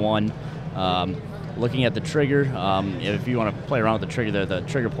just the one. Looking at the trigger, if you want to play around with the trigger there, the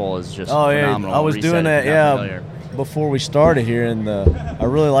trigger pull is just phenomenal. I was Reset doing if that, you're not familiar. before we started here, and I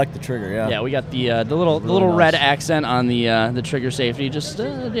really like the trigger. Yeah, we got the little nice. red accent on the trigger safety. Just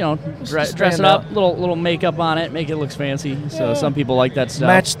dress stand it up, out. little makeup on it, make it look fancy. So some people like that stuff.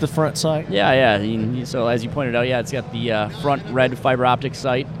 Match the front sight. Yeah. So as you pointed out, it's got the front red fiber optic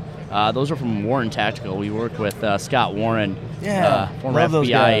sight. Those are from Warren Tactical. We worked with Scott Warren, former love those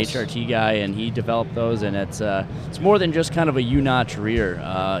FBI guys. HRT guy, and he developed those. And it's more than just kind of a U-notch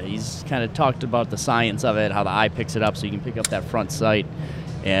rear. He's kind of talked about the science of it, how the eye picks it up, so you can pick up that front sight.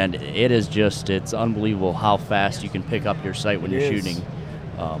 And it's unbelievable how fast you can pick up your sight when you're shooting.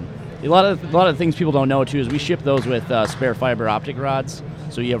 A lot of the things people don't know too is we ship those with spare fiber optic rods.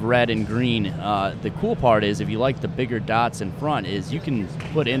 So you have red and green. The cool part is if you like the bigger dots in front is you can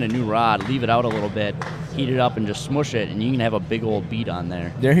put in a new rod, leave it out a little bit, heat it up, and just smush it, and you can have a big old bead on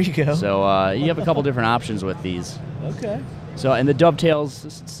there. There you go. So you have a couple different options with these. Okay. So, and the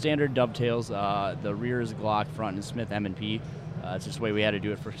dovetails, standard dovetails, the rear is Glock, front is Smith M&P. It's just the way we had to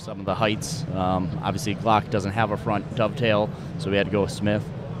do it for some of the heights. Obviously, Glock doesn't have a front dovetail, so we had to go with Smith.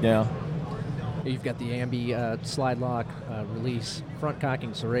 Yeah. You've got the ambi slide lock, release, front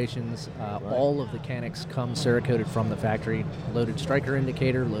cocking serrations. All of the Canics come Cerakoted from the factory. Loaded striker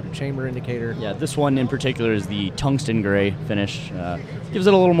indicator, loaded chamber indicator. Yeah, this one in particular is the tungsten gray finish. Gives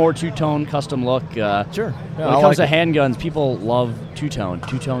it a little more two-tone custom look. Sure. Yeah, when it comes to handguns, people love two-tone.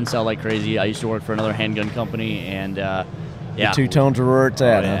 Two-tone sell like crazy. I used to work for another handgun company, and The two-tones are where it's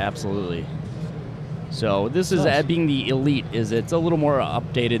at. Yeah, Huh? absolutely. So this is being the Elite. It's a little more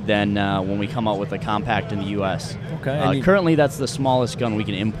updated than when we come out with a compact in the U.S. Okay. Currently, that's the smallest gun we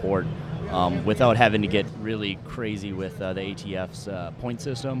can import without having to get really crazy with the ATF's point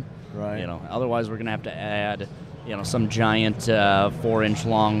system. Right. Otherwise we're gonna have to add some giant 4-inch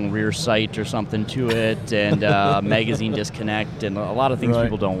long rear sight or something to it, and magazine disconnect, and a lot of things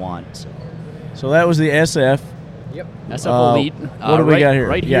people don't want. So that was the SF. Yep. SF Elite. What do we got here?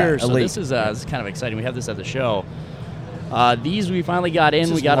 Right Yeah, here. So Elite. this is kind of exciting. We have this at the show. These we finally got in.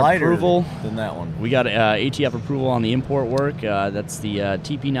 This We is got lighter approval. than that one. We got ATF approval on the import work. That's the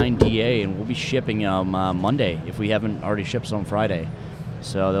TP9DA, and we'll be shipping them Monday if we haven't already shipped some Friday.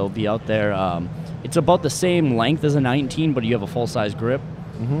 So they'll be out there. It's about the same length as a 19, but you have a full-size grip.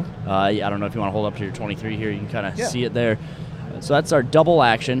 Mm-hmm. I don't know if you want to hold up to your 23 here. You can kind of see it there. So that's our double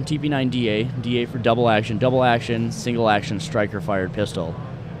action, TP9DA, DA for double action, single action striker fired pistol.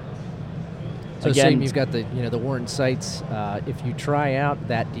 So Again, same, you've got the Warren sights. If you try out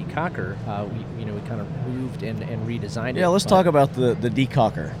that decocker, we kind of moved and redesigned it. Yeah, let's talk about the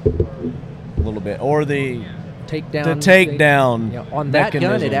decocker a little bit, or the takedown. The takedown. Yeah, on that gun,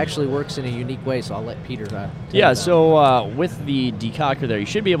 mechanism. it actually works in a unique way. So I'll let Peter. Yeah, so with the decocker there, you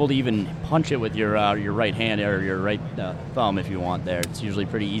should be able to even punch it with your right hand or your right thumb if you want there. It's usually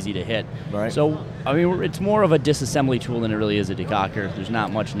pretty easy to hit. Right. So, I mean, it's more of a disassembly tool than it really is a decocker. There's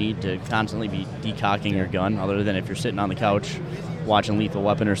not much need to constantly be decocking your gun, other than if you're sitting on the couch watching Lethal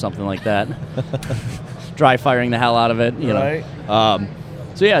Weapon or something like that. Dry firing the hell out of it, you Right. know.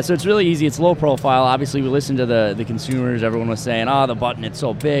 So yeah, so it's really easy. It's low profile. Obviously, we listened to the consumers. Everyone was saying, "Oh, the button, it's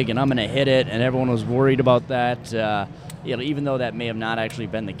so big, and I'm going to hit it," and everyone was worried about that. You know, even though that may have not actually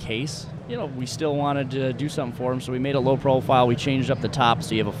been the case, you know, we still wanted to do something for them. So we made it low profile. We changed up the top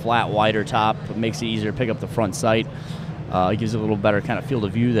so you have a flat, wider top. It makes it easier to pick up the front sight. It gives it a little better kind of field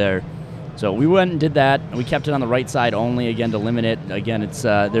of view there. So we went and did that. We kept it on the right side only, again, to limit it. Again, it's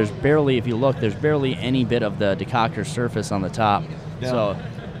there's barely, if you look, there's barely any bit of the decocker surface on the top. Yeah. So,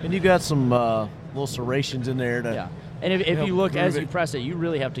 And you got some little serrations in there to yeah. And if help you look groove as it. you press it, you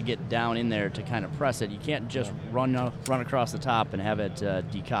really have to get down in there to kind of press it. You can't just run across the top and have it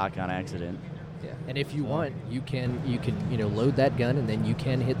decock on accident. Yeah. And if you want, you can load that gun and then you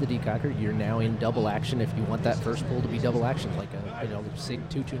can hit the decocker. You're now in double action if you want that first pull to be double action, like a SIG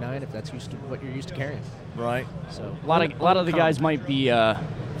 229 if that's what you're used to carrying. right. So A lot of the guys might be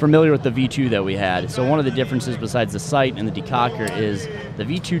familiar with the V2 that we had. So one of the differences besides the sight and the decocker is the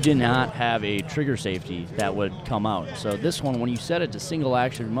V2 did not have a trigger safety that would come out. So this one, when you set it to single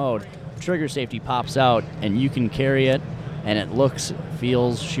action mode, trigger safety pops out and you can carry it, and it looks,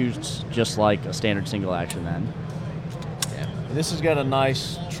 feels, shoots just like a standard single action then. And this has got a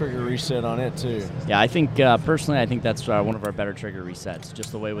nice trigger reset on it too. Yeah, I think personally, I think that's one of our better trigger resets.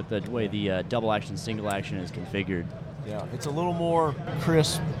 Just the way the double action, single action is configured. Yeah, it's a little more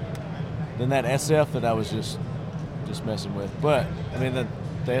crisp than that SF that I was just messing with. But I mean, the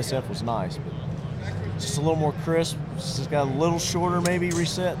SF was nice, but it's just a little more crisp. It's just got a little shorter maybe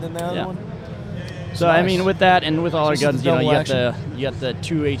reset than the other Yeah. one. So nice. I mean, with that and with all our This is guns, the you double got the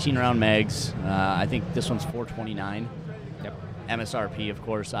two 18-round mags. I think this one's $429. Yep. MSRP, of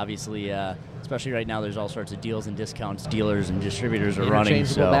course, obviously. Especially right now, there's all sorts of deals and discounts. Dealers and distributors are running.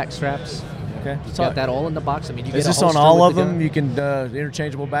 Interchangeable So back straps. Okay. You got that all in the box. I mean, you Is get a this on holster all with of the them? gun. You can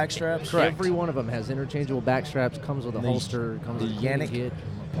interchangeable back straps. Correct. Every one of them has interchangeable back straps. Comes with a The- holster. Comes the with a cleaning Yannick. kit,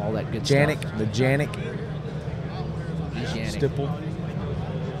 all that good Janik, stuff. the Janik Yannick. stipple.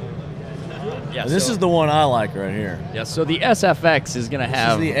 Yeah, This is the one I like right here. Yeah, so the SFX is going to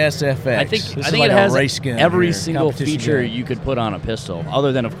have. This is the SFX. I think This I is think like it a has race gun every here, single competition feature gun. you could put on a pistol,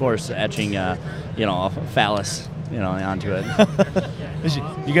 other than of course etching, a phallus, onto it.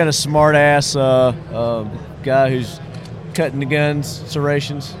 You got a smart ass guy who's cutting the guns,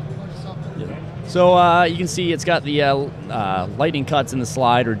 serrations. So you can see it's got the lightning cuts in the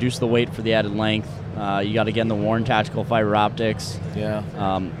slide, reduce the weight for the added length. You got again the Warren tactical fiber optics. Yeah.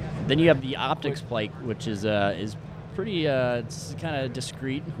 Then you have the optics plate, which is pretty. It's kind of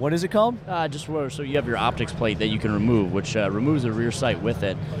discreet. What is it called? Just so you have your optics plate that you can remove, which removes the rear sight with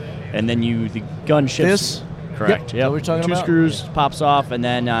it, and then the gun ships. This? Correct. Yep. Yep. What we're talking Two about? screws pops off, and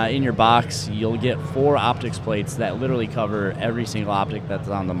then in your box you'll get 4 optics plates that literally cover every single optic that's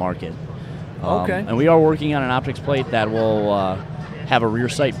on the market. Okay. And we are working on an optics plate that will have a rear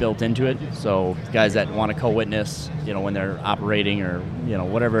sight built into it. So guys that want to co-witness, when they're operating or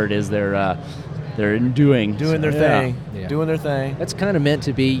whatever it is they're doing Doing their thing. Yeah. Doing their thing. That's kind of meant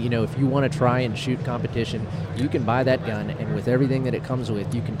to be, if you want to try and shoot competition, you can buy that gun, and with everything that it comes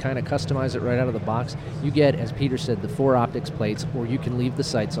with, you can kind of customize it right out of the box. You get, as Peter said, the 4 optics plates, or you can leave the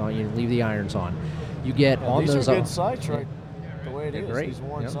sights on, you can leave the irons on. You get on These those. are good sights, right? The way it is. Great. These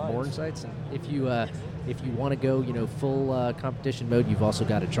Warren Yep, sights. Warren sights. And if you want to go, full competition mode, you've also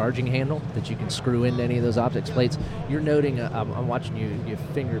got a charging handle that you can screw into any of those optics plates. You're noting, I'm watching you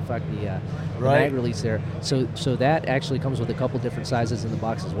finger fuck the Right. mag release there. So that actually comes with a couple different sizes in the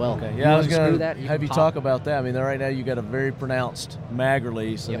box as well. Okay. You Yeah, I want was to screw going to that, have can you pop. talk about that. I mean, right now you got a very pronounced mag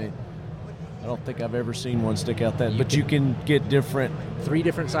release. Yep. I mean, I don't think I've ever seen one stick out that. You But you can get different. 3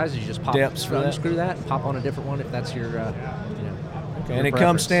 different sizes. You just pop, Depths for that? unscrew that, and pop on a different one if that's your, Okay. And your it comes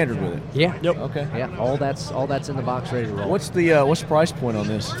preference. standard with it. Yeah. Yep. Okay. Yeah. All that's in the box ready to roll. What's the price point on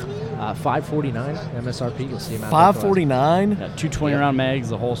this? $549 MSRP. You'll see them out there. $549. Yeah, 2 20-round mags,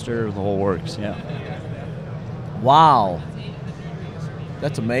 the holster, the whole works. Yeah. Wow.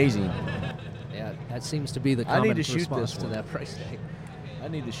 That's amazing. Yeah, that seems to be the I need common to shoot response this to one. that price tag. I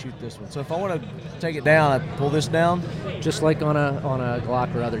need to shoot this one. So if I want to take it down, I pull this down. Just like on a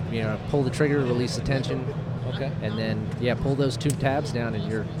Glock or other, pull the trigger, release the tension, Okay. and then pull those 2 tabs down,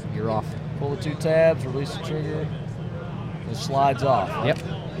 and you're off. Pull the 2 tabs, release the trigger. It slides off. Yep.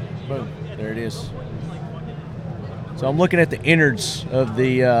 Boom. There it is. So I'm looking at the innards of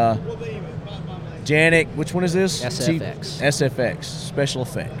the Janik. Which one is this? SFX. SFX. Special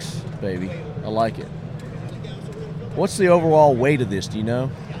effects, baby. I like it. What's the overall weight of this? Do you know?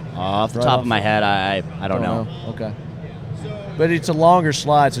 Off the top of my head, I don't know. Okay. But it's a longer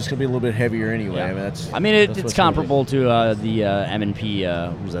slide, so it's going to be a little bit heavier anyway. Yeah. I mean, It's comparable to the M&P,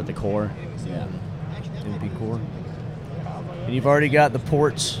 was that the core? Yeah. M&P core. And you've already got the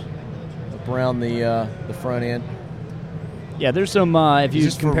ports up around the front end. Yeah, there's some, if you is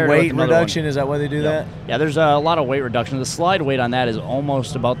this for compare weight it with reduction? Is that why they do that? Yeah, there's a lot of weight reduction. The slide weight on that is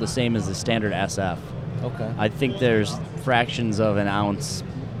almost about the same as the standard SF. Okay. I think there's fractions of an ounce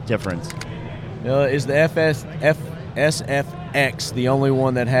difference. Is the SFX the only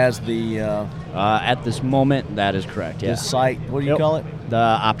one that has the... at this moment, that is correct, yeah. The sight, what do you call it? The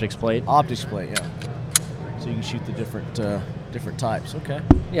optics plate. Optics plate, yeah. So you can shoot the different types. Okay.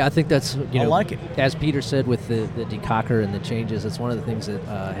 Yeah, I think that's, I like it. As Peter said with the decocker and the changes, it's one of the things that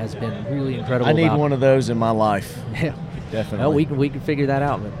has been really incredible. I need one of those in my life. Yeah. Definitely. Well, we can figure that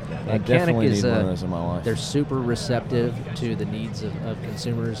out. But I definitely need one of those in my life. They're super receptive to the needs of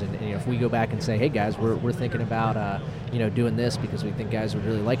consumers, and if we go back and say, hey guys, we're thinking about doing this because we think guys would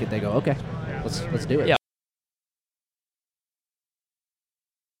really like it, they go, okay, let's do it. Yeah.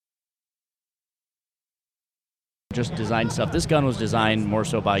 Just design stuff. This gun was designed more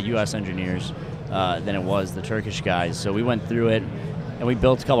so by U.S. engineers than it was the Turkish guys. So we went through it, and we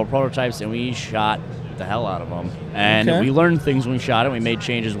built a couple of prototypes, and we shot the hell out of them. And we learned things when we shot it. We made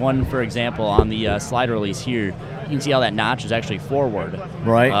changes. One, for example, on the slide release here, you can see how that notch is actually forward.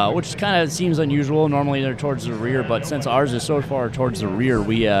 Right. Which kind of seems unusual. Normally they're towards the rear, but since ours is so far towards the rear,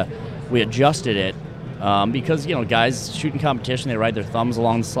 we adjusted it. Because, guys shooting competition, they ride their thumbs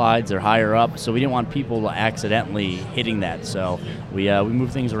along the slides, they're higher up, so we didn't want people accidentally hitting that. So we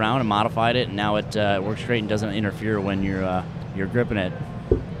moved things around and modified it, and now it works great and doesn't interfere when you're gripping it.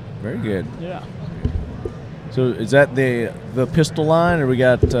 Very good. Yeah. So is that the pistol line, or we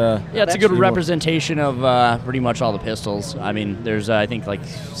got... it's a good representation of pretty much all the pistols. I mean, there's, I think, like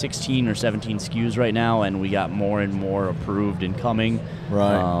 16 or 17 SKUs right now, and we got more and more approved and coming.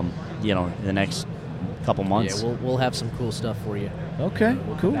 Right. In the next couple months. Yeah, we'll have some cool stuff for you. Okay,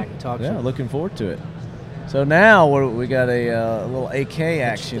 we'll cool. Come back and talk looking forward to it. So now we got a little AK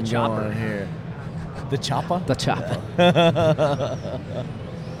action going on here. The chopper? The chopper.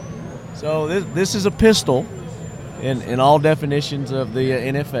 So this is a pistol in all definitions of the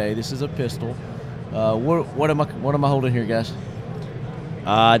NFA. This is a pistol. What am I holding here, guys?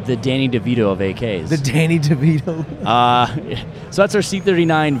 The Danny DeVito of AKs. The Danny DeVito. So that's our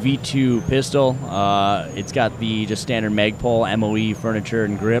C39 V2 pistol. It's got the just standard Magpul, MOE, furniture,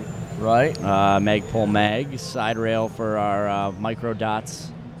 and grip. Right. Magpul mag, side rail for our micro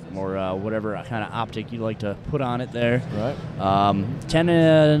dots, or whatever kind of optic you'd like to put on it there. Right.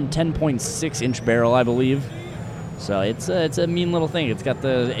 10.6 inch barrel, I believe. So it's a mean little thing. It's got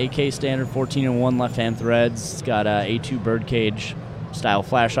the AK standard 14-1 left-hand threads. It's got a A2 birdcage style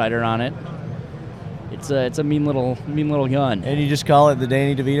flash hider on it. It's a mean little gun. And you just call it the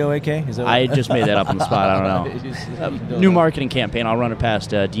Danny DeVito AK? Is that I just made that up on the spot. I don't know. New marketing campaign. I'll run it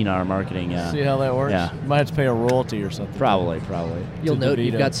past DNR Marketing. See how that works? Yeah. You might have to pay a royalty or something. Probably. You'll note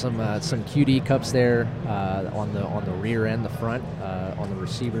you've got some QD cups there on the rear and the front. On the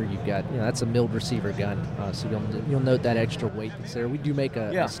receiver, you've got that's a milled receiver gun. So you'll note that extra weight that's there. We do make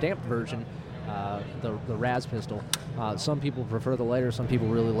a stamped version. The RAAS pistol. Some people prefer the lighter. Some people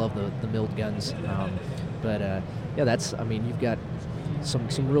really love the milled guns. You've got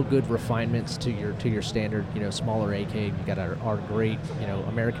some real good refinements to your standard smaller AK. You've got our great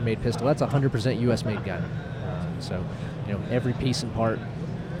American-made pistol. That's a 100% U.S.-made gun. Every piece and part.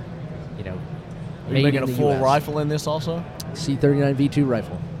 Are you making a full rifle in this also? C39 V2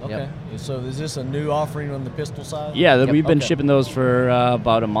 rifle. Okay. Yep. So is this a new offering on the pistol side? Yeah, we've been shipping those for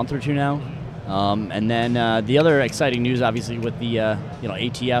about a month or two now. And then the other exciting news, obviously, with the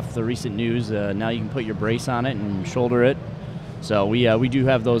ATF, the recent news, now you can put your brace on it and shoulder it. So we do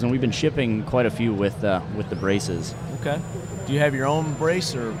have those, and we've been shipping quite a few with the braces. Okay. Do you have your own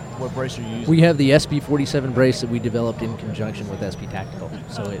brace, or what brace are you using? We have the SB47 brace that we developed in conjunction with SB Tactical,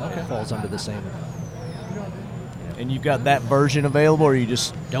 so it falls under the same. And you've got that version available, or you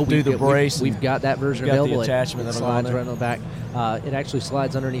just do the brace? We've got that version available. The attachment it slides right on the back. It actually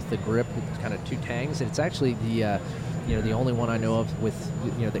slides underneath the grip with kind of two tangs. And it's actually the only one I know of with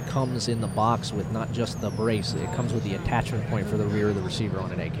that comes in the box with not just the brace. It comes with the attachment point for the rear of the receiver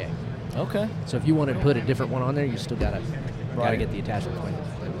on an AK. Okay. So if you want to put a different one on there, you still gotta get the attachment point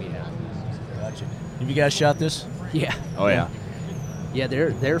that we have. Gotcha. Have you guys shot this? Yeah. Oh yeah. Yeah,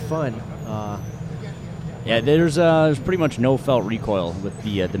 they're fun. Yeah, there's pretty much no felt recoil with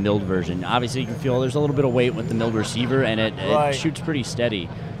the milled version. Obviously, you can feel there's a little bit of weight with the milled receiver, and it shoots pretty steady.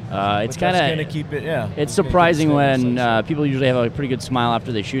 It's kind of going to keep it. Yeah, it's surprising when people usually have a pretty good smile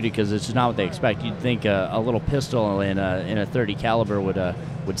after they shoot it because it's just not what they expect. You'd think a little pistol in a 30 caliber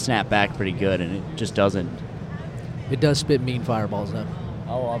would snap back pretty good, and it just doesn't. It does spit mean fireballs though.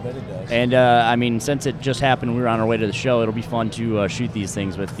 Oh, I bet it does. And I mean, since it just happened, we were on our way to the show. It'll be fun to shoot these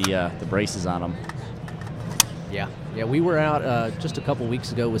things with the braces on them. Yeah, we were out just a couple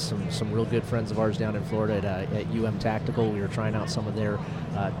weeks ago with some real good friends of ours down in Florida at Tactical. We were trying out some of their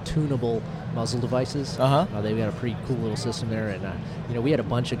tunable muzzle devices. They've got a pretty cool little system there, and we had a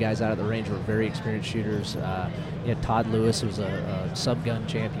bunch of guys out at the range who were very experienced shooters. You had Todd Lewis, who was a sub-gun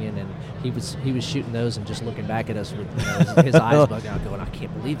champion, and he was shooting those and just looking back at us with his eyes bugged out, going, "I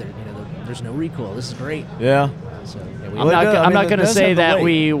can't believe there's no recoil. This is great." Yeah. I'm not going to say that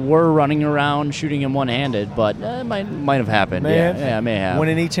we were running around shooting him one-handed, but it might have happened. Yeah, it may have. One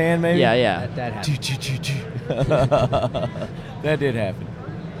in each hand, maybe? Yeah. That happened. That did happen.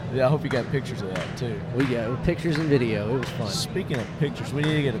 Yeah, I hope you got pictures of that, too. We got pictures and video. It was fun. Speaking of pictures, we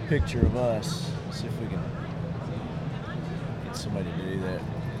need to get a picture of us. See if we can get somebody to do that.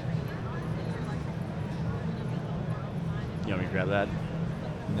 You want me to grab that?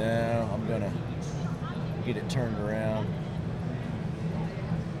 No, I'm going to get it turned around.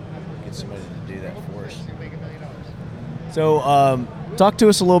 Get somebody to do that for us. So, talk to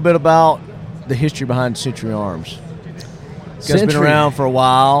us a little bit about the history behind Century Arms. You guys been around for a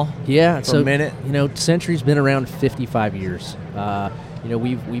while. Yeah, for a minute. Century's been around 55 years.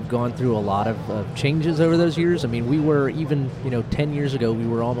 We've gone through a lot of changes over those years. I mean, we were even 10 years ago, we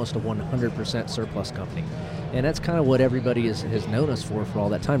were almost a 100% surplus company. And that's kind of what everybody has known us for all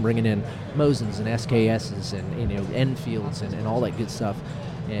that time, bringing in Mosins and SKSs and Enfields and all that good stuff.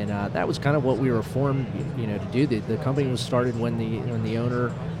 And that was kind of what we were formed, to do. The company was started when the owner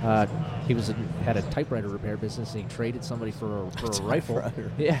had a typewriter repair business, and he traded somebody for a rifle.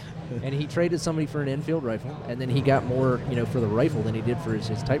 Yeah, and he traded somebody for an Enfield rifle, and then he got more for the rifle than he did for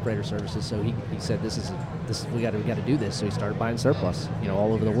his typewriter services. So he said, "This is we got to do this." So he started buying surplus,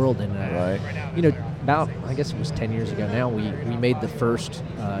 all over the world. And about, I guess it was 10 years ago now, we made the first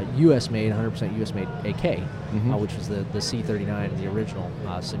U.S.-made, 100% U.S.-made AK, which was the C-39, the original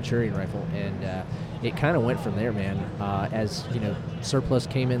Centurion rifle, and it kind of went from there, man. As surplus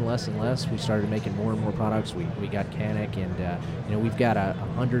came in less and less, we started making more and more products. We got Canik, and we've got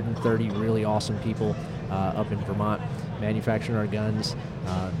 130 really awesome people up in Vermont manufacturing our guns,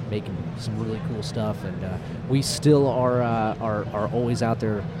 making some really cool stuff, and we still are always out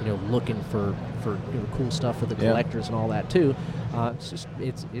there, looking for cool stuff for the collectors and all that too.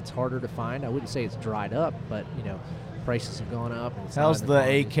 It's harder to find. I wouldn't say it's dried up, but prices have gone up. And how's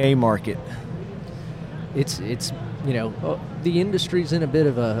the AK market? It's the industry's in a bit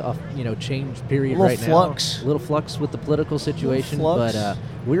of a change period right now. Flux. A little flux with the political situation, but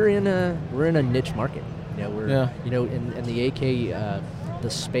we're in a niche market. And the AK the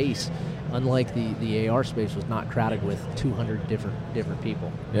space, unlike the AR space, was not crowded with 200 different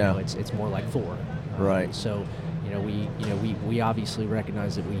people. Yeah. It's more like 4. Right. So we obviously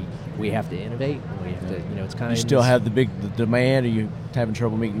recognize that we have to innovate. We have to, it's kind of. You still have the demand. Are you having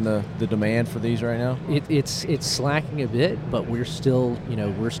trouble meeting the demand for these right now? It's slacking a bit, but we're still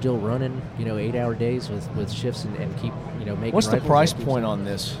running 8-hour days with shifts and keep making. What's the price point on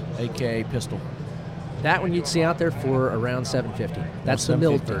this AK pistol? That one you'd see out there for around $750. That's the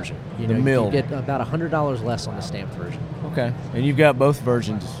milled version. You get about $100 less on the stamped version. Okay, and you've got both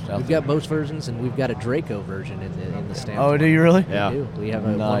versions. We've got both versions, and we've got a Draco version in the stamped. Oh, do you really? Yeah. We do. We have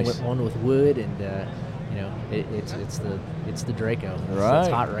one with wood, and it's the Draco. Right. It's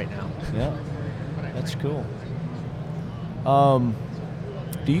hot right now. Yeah, that's cool.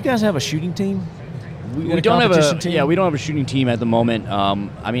 Do you guys have a shooting team? We don't have a shooting team at the moment.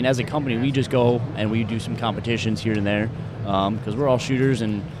 I mean, as a company, we just go and we do some competitions here and there because we're all shooters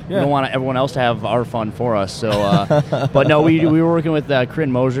and we don't want everyone else to have our fun for us. So, but no, we were working with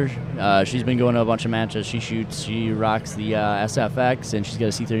Corinne Moser. She's been going to a bunch of matches. She rocks the SFX, and she's got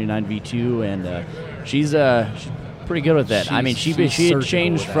a C-39 V2, and she's pretty good with it. I mean, she had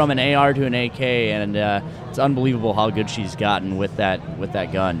changed from an AR to an AK, and it's unbelievable how good she's gotten with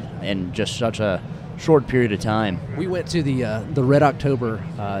that gun in just such a short period of time. We went to the Red October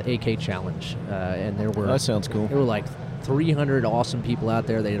AK Challenge, and there were that sounds cool. There were like 300 awesome people out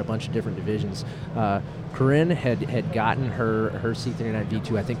there. They had a bunch of different divisions. Corinne had gotten her C-39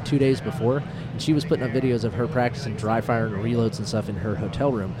 V2, I think, 2 days before, and she was putting up videos of her practicing dry fire and reloads and stuff in her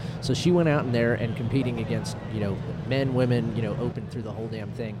hotel room. So she went out in there and competing against men, women, open through the whole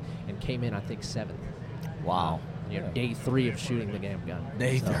damn thing, and came in, I think, 7th. Wow. Day 3 of shooting the damn gun.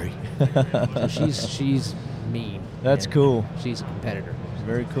 Day 3. So she's mean. That's and cool. She's a competitor.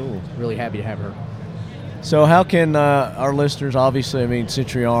 Very cool. Really happy to have her. So how can our listeners, obviously, I mean,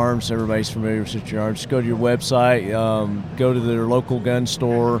 Century Arms, everybody's familiar with Century Arms, just go to your website, go to their local gun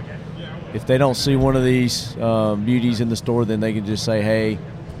store. If they don't see one of these beauties in the store, then they can just say, hey,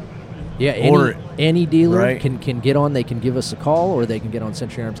 yeah, any dealer can get on. They can give us a call, or they can get on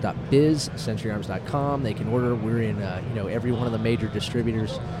centuryarms.biz, centuryarms.com. They can order. We're in every one of the major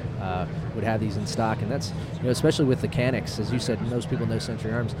distributors would have these in stock, and that's especially with the Canics, as you said. Most people know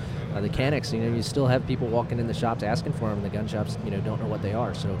Century Arms. The Canics, you still have people walking in the shops asking for them, and the gun shops don't know what they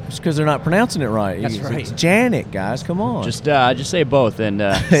are. So it's because they're not pronouncing it right. That's right. It's Janet, guys. Come on. Just say both and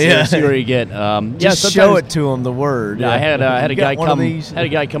see where you get. Just show it to them, the word. Yeah, I had a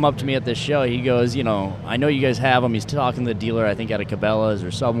guy come up to me at this show. He goes, I know you guys have them. He's talking to the dealer, I think at a Cabela's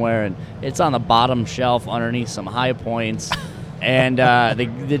or somewhere, and it's on the bottom shelf underneath some High Points. And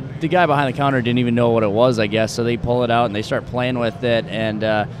the guy behind the counter didn't even know what it was, I guess. So they pull it out and they start playing with it. And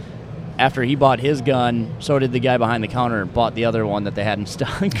after he bought his gun, so did the guy behind the counter and bought the other one that they had in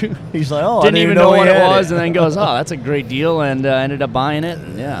stock. He's like, oh, didn't even know what it was, and then goes, oh, that's a great deal, and ended up buying it.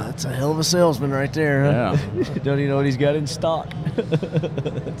 And yeah, that's a hell of a salesman right there. Huh? Yeah, don't even know what he's got in stock.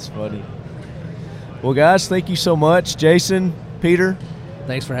 That's funny. Well, guys, thank you so much, Jason, Peter.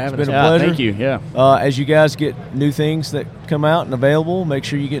 Thanks for having us. It's been a pleasure. Thank you. Yeah. As you guys get new things that come out and available, make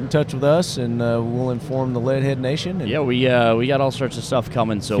sure you get in touch with us, and we'll inform the Leadhead Nation. And yeah, we got all sorts of stuff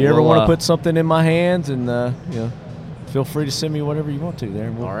coming. So if you ever want to put something in my hands, and feel free to send me whatever you want to there.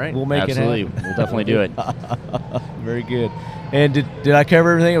 And all right. We'll make it happen. We'll definitely do it. Very good. And did I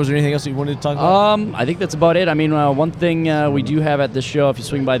cover everything? Was there anything else you wanted to talk about? I think that's about it. I mean, one thing we do have at this show, if you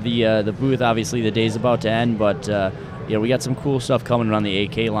swing by the booth, obviously the day's about to end, but we got some cool stuff coming around the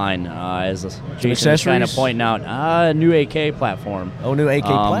AK line. As Jason was kind of pointing out, a new AK platform. Oh, new AK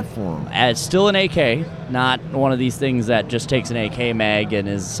platform. It's still an AK, not one of these things that just takes an AK mag and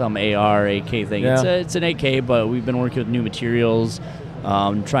is some AR AK thing. Yeah. It's an AK, but we've been working with new materials.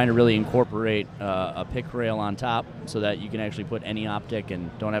 Trying to really incorporate a pick rail on top so that you can actually put any optic and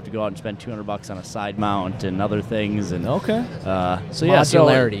don't have to go out and spend $200 on a side mount and other things. And okay.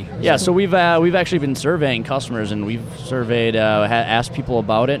 Modularity. So we've actually been surveying customers, and we've surveyed, asked people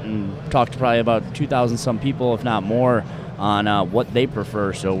about it, and talked to probably about 2,000 some people, if not more, on what they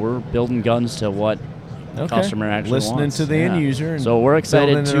prefer. So we're building guns to what the customer actually listening wants. To the end user. And so we're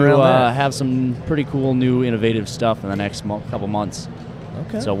excited to have some pretty cool new innovative stuff in the next couple months.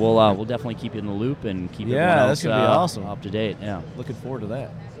 Okay. So we'll definitely keep you in the loop and keep everyone else that's gonna be awesome. Up to date. Yeah. Looking forward to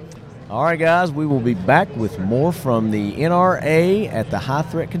that. All right, guys, we will be back with more from the NRA at the High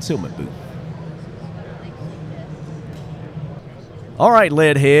Threat Concealment booth. All right,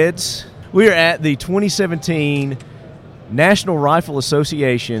 lead heads, we are at the 2017 National Rifle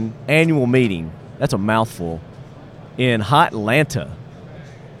Association annual meeting. That's a mouthful. In hot Atlanta.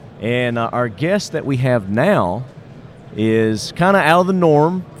 And our guest that we have now is kind of out of the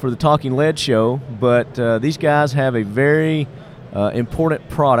norm for the Talking Lead show, but these guys have a very important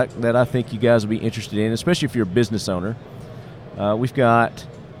product that I think you guys will be interested in, especially if you're a business owner. We've got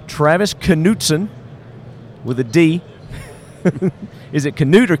Travis Knutson with a D. Is it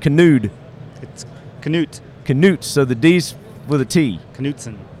Knut or Knud? It's Knut. Knut, so the D's with a T.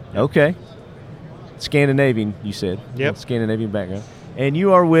 Knutson. Okay. Scandinavian, you said. Yep. Scandinavian background. And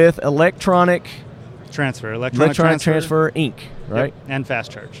you are with Electronic Transfer, Transfer Inc., right? Yep. And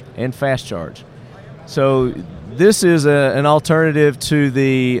Fast Charge. And Fast Charge. So this is an alternative to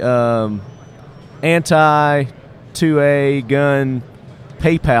the anti-2A gun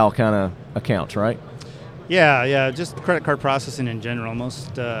PayPal kind of accounts, right? Yeah, just credit card processing in general.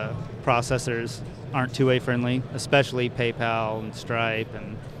 Most processors aren't 2A friendly, especially PayPal and Stripe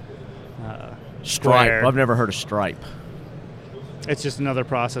and Stripe. Square. I've never heard of Stripe. It's just another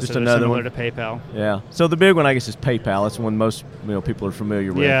processor that's similar one? to PayPal. Yeah. So the big one, I guess, is PayPal. That's one most people are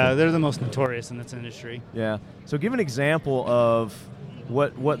familiar with. Yeah, they're the most notorious in this industry. Yeah. So give an example of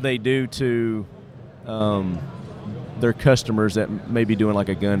what they do to their customers that may be doing like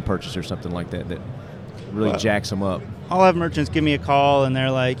a gun purchase or something like that really jacks them up. I'll have merchants give me a call and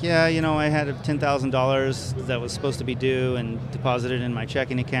they're like, yeah, I had $10,000 that was supposed to be due and deposited in my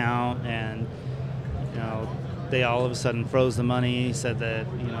checking account, and they all of a sudden froze the money, said that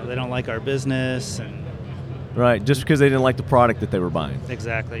they don't like our business, and right, just because they didn't like the product that they were buying.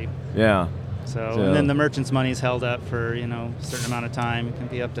 Exactly. Yeah. So and then the merchant's money is held up for a certain amount of time. It can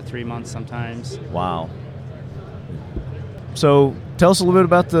be up to 3 months sometimes. Wow. So tell us a little bit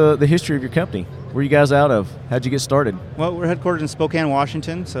about the history of your company. Where are you guys out of? How'd you get started? Well, we're headquartered in Spokane,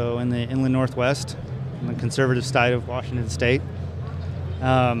 Washington, so in the inland Northwest. on the conservative side of Washington State.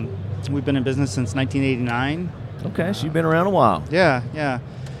 We've been in business since 1989. Okay, so you've been around a while. Yeah.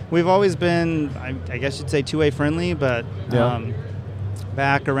 We've always been, I guess you'd say, two-way friendly, but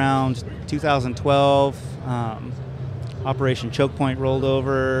back around 2012, Operation Choke Point rolled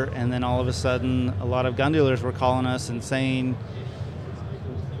over, and then all of a sudden, a lot of gun dealers were calling us and saying,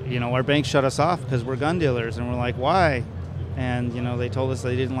 our bank shut us off because we're gun dealers. And we're like, why? And, they told us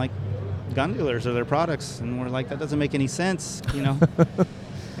they didn't like gun dealers or their products. And we're like, that doesn't make any sense,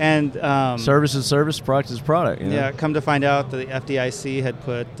 And service is service, product is product. Yeah, come to find out, the FDIC had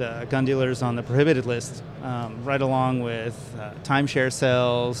put gun dealers on the prohibited list, right along with timeshare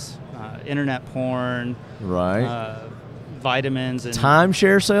sales, internet porn, right, vitamins, and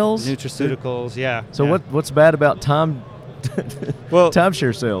timeshare sales, nutraceuticals. Yeah. So yeah. what's bad about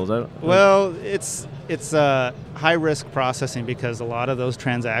timeshare sales? Well, it's high risk processing because a lot of those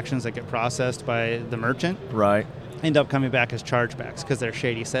transactions that get processed by the merchant, right, end up coming back as chargebacks because they're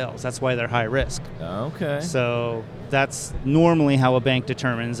shady sales. That's why they're high risk. Okay. So that's normally how a bank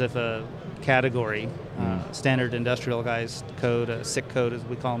determines if a category, standard industrialized code, a SIC code as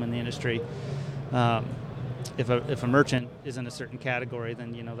we call them in the industry, if a merchant is in a certain category,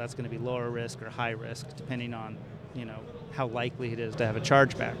 then that's going to be lower risk or high risk depending on how likely it is to have a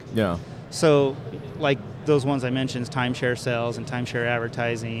chargeback. Yeah. So like those ones I mentioned, timeshare sales and timeshare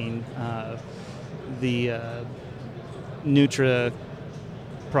advertising, the Nutra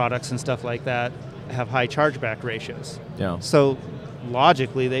products and stuff like that have high chargeback ratios. Yeah. So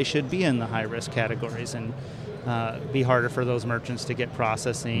logically, they should be in the high risk categories and be harder for those merchants to get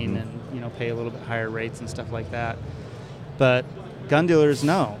processing and pay a little bit higher rates and stuff like that. But gun dealers,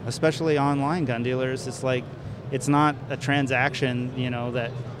 no, especially online gun dealers. It's like it's not a transaction,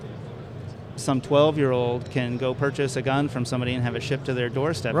 that some 12-year-old can go purchase a gun from somebody and have it shipped to their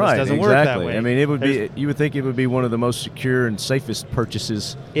doorstep. Right, It doesn't exactly. work that way. I mean, you would think it would be one of the most secure and safest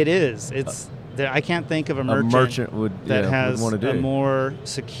purchases. It is. I can't think of a merchant that has would a more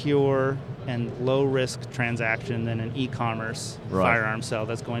secure and low-risk transaction than an e-commerce firearm sale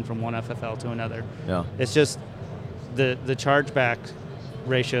that's going from one FFL to another. Yeah. It's just the chargeback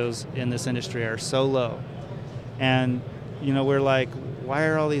ratios in this industry are so low. And, we're like, why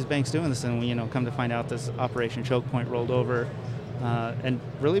are all these banks doing this? And we, come to find out this Operation Choke Point rolled over and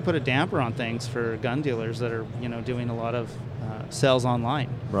really put a damper on things for gun dealers that are, doing a lot of sales online.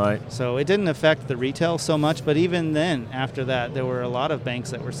 Right. So it didn't affect the retail so much, but even then, after that, there were a lot of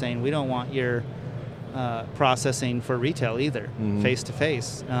banks that were saying, we don't want your processing for retail either,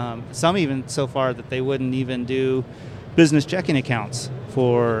 face-to-face. Some even so far that they wouldn't even do business checking accounts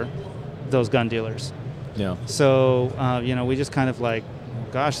for those gun dealers. Yeah. So, we just kind of like,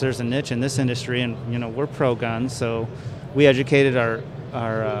 gosh, there's a niche in this industry, and, we're pro-gun, so we educated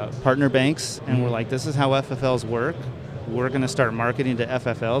our partner banks, and we're like, this is how FFLs work. We're going to start marketing to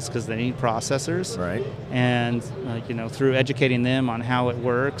FFLs because they need processors. Right. And, through educating them on how it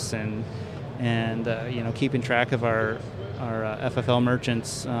works and keeping track of our FFL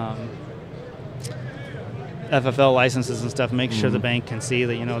merchants' FFL licenses and stuff, make sure the bank can see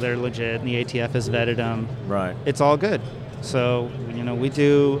that, they're legit and the ATF has vetted them. Right. It's all good. So, we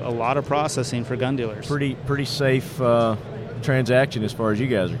do a lot of processing for gun dealers. Pretty safe transaction as far as you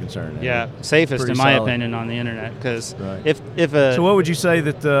guys are concerned. Yeah, safest in my solid opinion on the internet because right. So what would you say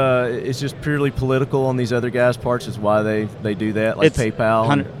that it's just purely political on these other guys' parts is why they do that, like it's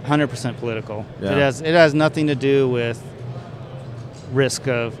PayPal? 100% political. Yeah. It has nothing to do with risk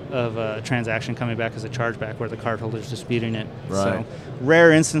of a transaction coming back as a chargeback where the cardholder's disputing it. Right. So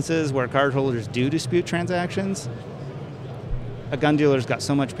rare instances where cardholders do dispute transactions, a gun dealer's got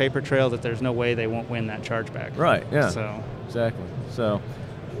so much paper trail that there's no way they won't win that chargeback. Right, yeah. So exactly. So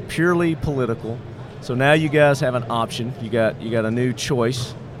purely political. So now you guys have an option. You got a new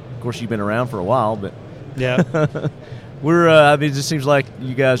choice. Of course, you've been around for a while, but yeah. it just seems like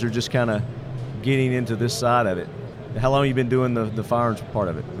you guys are just kind of getting into this side of it. How long have you been doing the firearms part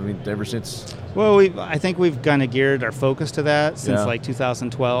of it? I mean, ever since? Well, I think we've kind of geared our focus to that since like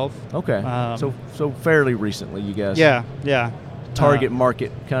 2012. Okay. So fairly recently, you guys. Yeah. Target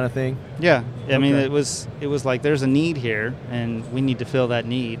market kind of thing. Yeah. I mean, Okay. it was like there's a need here, and we need to fill that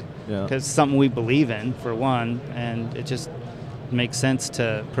need because it's something we believe in for one, and it just makes sense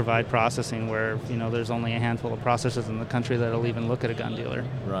to provide processing where there's only a handful of processors in the country that'll even look at a gun dealer.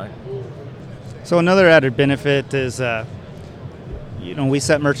 Right. So another added benefit is, we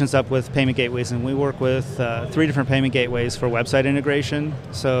set merchants up with payment gateways, and we work with 3 different payment gateways for website integration.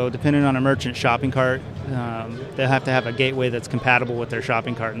 So depending on a merchant's shopping cart, they'll have to have a gateway that's compatible with their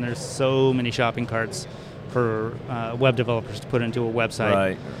shopping cart, and there's so many shopping carts for web developers to put into a website.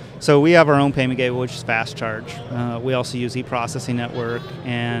 Right. So we have our own payment gateway, which is Fast Charge. We also use eProcessing Network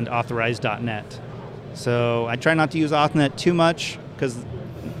and Authorize.net. So I try not to use AuthNet too much because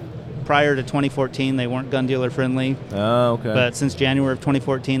prior to 2014 they weren't gun dealer friendly. Oh, okay. But since January of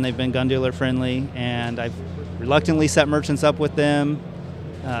 2014 they've been gun dealer friendly, and I've reluctantly set merchants up with them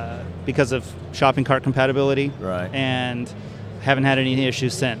because of shopping cart compatibility. Right. And haven't had any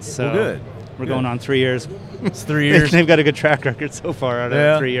issues since. So well, good. We're going on 3 years. It's 3 years. They've got a good track record so far out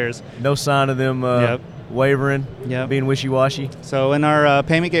of 3 years. No sign of them wavering, being wishy-washy. So in our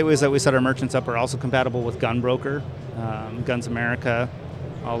payment gateways that we set our merchants up are also compatible with Gunbroker, Guns America,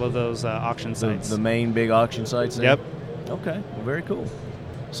 all of those auction sites. The main big auction sites there? Yep. Okay. Well, very cool.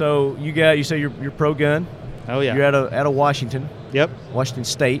 So you say you're pro-gun. Oh, yeah. You're out of Washington. Yep. Washington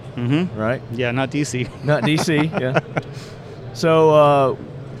State. Mm-hmm. Right? Yeah, not D.C. Not D.C., yeah. So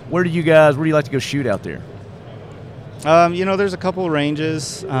where do you like to go shoot out there? There's a couple of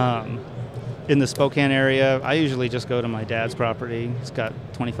ranges in the Spokane area. I usually just go to my dad's property. He's got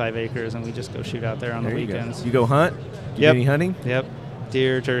 25 acres, and we just go shoot out there on the weekends. You go hunt? You do any hunting? Yep.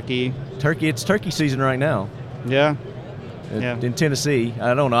 Deer, turkey. It's turkey season right now. Yeah. In Tennessee.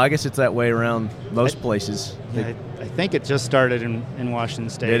 I don't know. I guess it's that way around most places. Yeah, I think it just started in Washington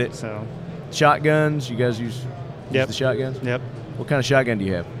State. Did it? So. Shotguns? You guys use the shotguns? Yep. What kind of shotgun do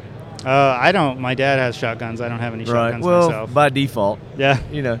you have? I don't. My dad has shotguns. I don't have any shotguns myself. By default. Yeah.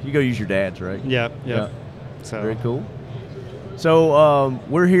 You go use your dad's, right? Yep. Yeah. So. Very cool. So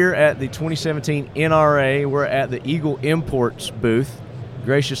we're here at the 2017 NRA. We're at the Eagle Imports booth,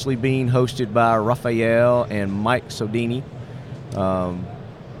 graciously being hosted by Raphael and Mike Sodini.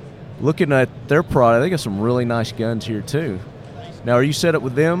 Looking at their product, they got some really nice guns here too. Now, are you set up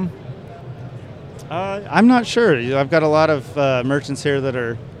with them? I'm not sure. I've got a lot of merchants here that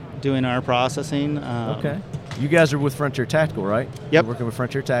are doing our processing. Okay. You guys are with Frontier Tactical, right? Yep. You're working with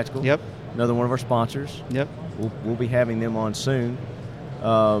Frontier Tactical. Yep. Another one of our sponsors. Yep. We'll be having them on soon.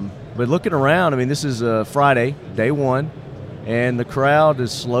 But looking around, I mean, this is Friday, day one, and the crowd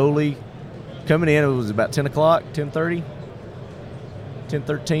is slowly coming in. It was about 10 o'clock, 10:30,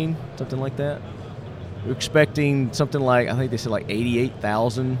 10:13, something like that. We're expecting something like, I think they said like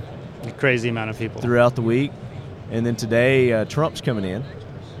 88,000. A crazy amount of people. Throughout the week. And then today, Trump's coming in.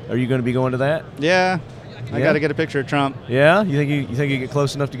 Are you going to be going to that? Yeah. I got to get a picture of Trump. Yeah? You think you get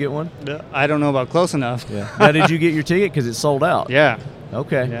close enough to get one? I don't know about close enough. Yeah. Now, did you get your ticket? Because it's sold out. Yeah.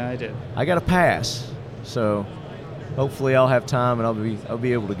 Okay. Yeah, I did. I got a pass, so hopefully I'll have time and I'll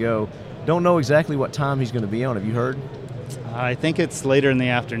be able to go. Don't know exactly what time he's going to be on. Have you heard? I think it's later in the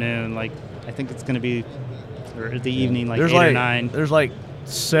afternoon. Like, I think it's going to be the evening, like there's 8 or 9. There's like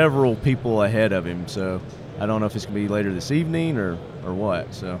several people ahead of him, so I don't know if it's going to be later this evening or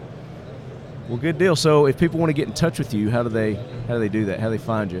what. So, well, good deal. So, if people want to get in touch with you, how do they do that? How do they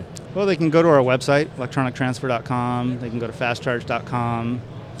find you? Well, they can go to our website, electronictransfer.com. They can go to fastcharge.com.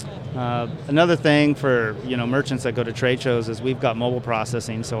 Another thing for merchants that go to trade shows is we've got mobile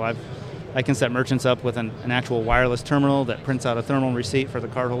processing. So I can set merchants up with an actual wireless terminal that prints out a thermal receipt for the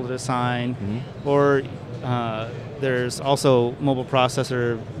cardholder to sign, or there's also mobile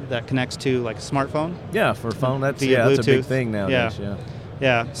processor that connects to like a smartphone. Yeah, for a phone, that's Bluetooth. a big thing nowadays.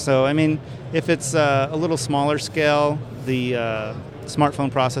 Yeah. So I mean, if it's a little smaller scale, the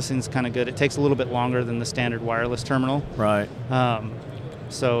smartphone processing is kind of good. It takes a little bit longer than the standard wireless terminal. Right.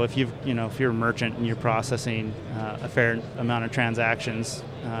 So if if you're a merchant and you're processing a fair amount of transactions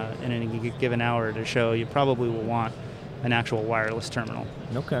in any given hour at a show, you probably will want an actual wireless terminal.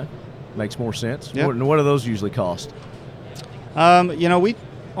 Okay, makes more sense. Yeah. What do those usually cost? We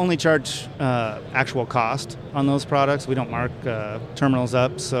only charge actual cost on those products. We don't mark terminals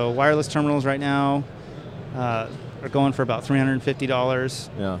up. So wireless terminals right now are going for about $350.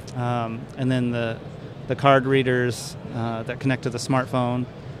 Yeah. And then the card readers that connect to the smartphone,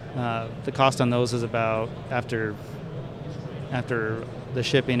 the cost on those is about after the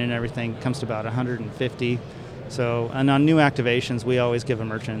shipping and everything comes to about $150. So, and on new activations, we always give a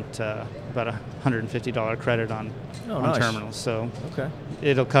merchant about a $150 credit on nice. terminals. So okay,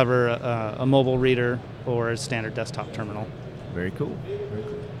 it'll cover a mobile reader or a standard desktop terminal. Very cool. Very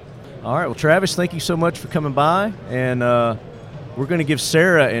cool. All right. Well, Travis, thank you so much for coming by, and we're going to give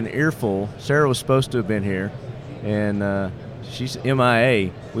Sarah an earful. Sarah was supposed to have been here, and she's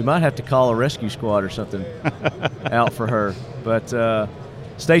MIA. We might have to call a rescue squad or something out for her. But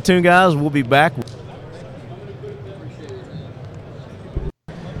stay tuned, guys. We'll be back.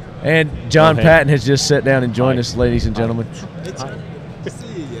 And John Patton has just sat down and joined us, ladies and gentlemen.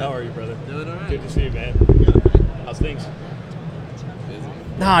 How are you, brother? Doing all right. Good to see you, man. How's things?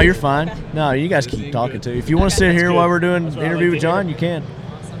 No, you're fine. No, you guys keep talking too. If you want to sit here while we're doing an interview with John, you can.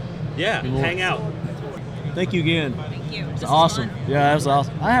 Yeah, hang out. Thank you again. Thank you. It's awesome. Yeah, that was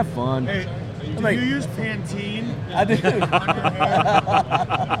awesome. I have fun. Hey, do you use Pantene? I do.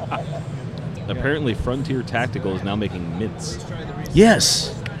 Apparently, Frontier Tactical is now making mints.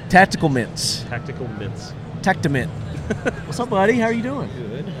 Yes. Tactical mints. Tactical mints. Tactimint. What's up, buddy? How are you doing?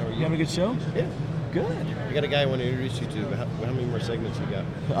 Good. How are you? You having a good show? Yeah. Good. I got a guy I want to introduce you to. How many more segments you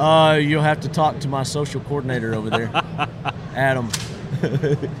got? You'll have to talk to my social coordinator over there, Adam.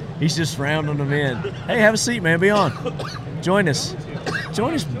 He's just rounding them in. Hey, have a seat, man. Be on. Join us.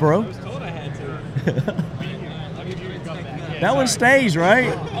 Join us, bro. That one stays, right?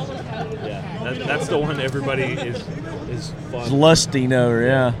 Yeah, that's the one everybody is fun. It's lusting over,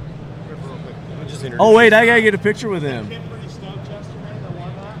 yeah. Oh, wait, I got to get a picture with him.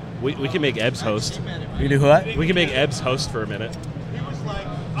 We can make Ebbs host. You do what? We can make Ebbs host for a minute.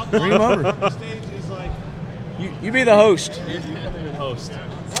 Bring him over. You be the host. Host.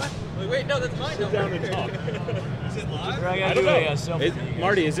 Wait, no, that's mine. Sit down and talk. Is it live? I don't know.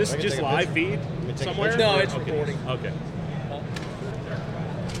 Marty, is this just live feed somewhere? No, it's recording. Okay.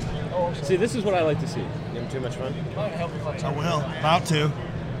 See, this is what I like to see. You having too much fun? I will. About to.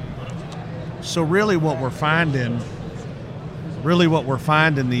 So really what we're finding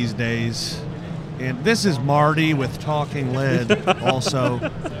these days, and this is Marty with Talking Lead also.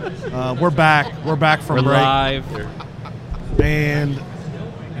 We're back from We're break. live. And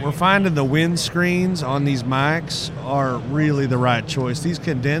we're finding the windscreens on these mics are really the right choice. These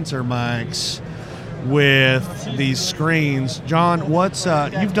condenser mics with these screens. John, what's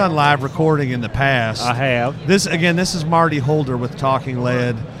you've done live recording in the past. I have. This is Marty Holder with Talking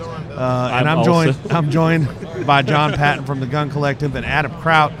Lead. And I'm joined by John Patton from the Gun Collective and Adam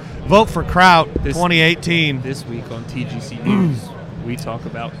Kraut. Vote for Kraut 2018. This week on TGC News, we talk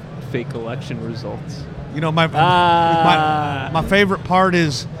about fake election results. You know, my favorite part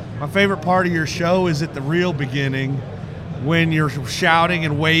of your show is at the real beginning when you're shouting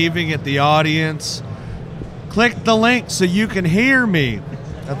and waving at the audience. Click the link so you can hear me.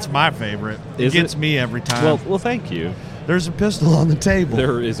 That's my favorite. It gets me every time. Well, thank you. There's a pistol on the table.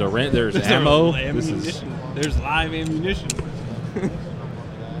 There's ammo. There's live ammunition.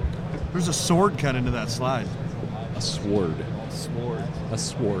 There's a sword cut into that slide. A sword. A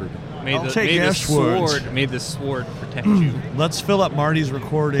sword. May I'll the sword protect you. Let's fill up Marty's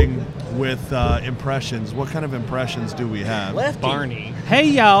recording with impressions. What kind of impressions do we have? Lefty. Barney. Hey,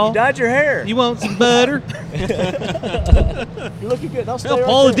 y'all. You dyed your hair. You want some butter? You're looking good. I'll stay No, right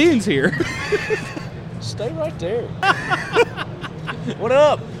Paula there. Dean's here. Stay right there. What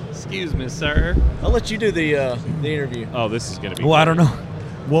up? Excuse me, sir. I'll let you do the interview. Oh, this is going to be Well, I great. don't know.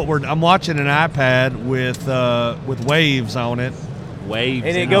 I'm watching an iPad with waves on it. Waves.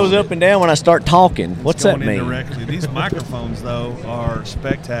 And it goes up and down when I start talking. What's that Going mean? indirectly. These microphones, though, are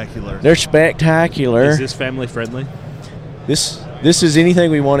spectacular. They're spectacular. Is this family friendly? This is anything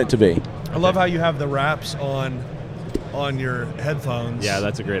we want it to be. I love how you have the wraps on your headphones. Yeah,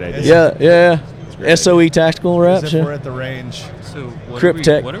 that's a great idea. Yeah. SOE tactical As wraps. if Yeah. we're at the range. So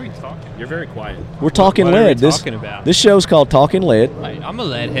Cryptech. what are we talking? You're very quiet. We're talking What lead. are we talking about? This show's called Talking Lead. Hey, I'm a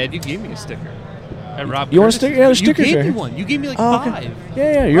lead head. You gave me a sticker. At Rob You want a Curtis. sticker? Yeah, the stickers You right gave me here. one. You gave me like Oh, okay. 5.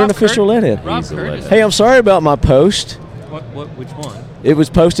 Yeah, you're Rob an official Curtis. leadhead. Rob He's a Curtis. leadhead. Hey, I'm sorry about my post. Which one? It was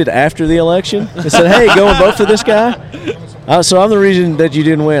posted after the election. It said, "Hey, go and vote for this guy." So I'm the reason that you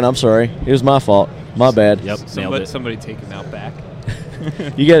didn't win. I'm sorry. It was my fault. My bad. Yep, nailed it. Somebody take him out back.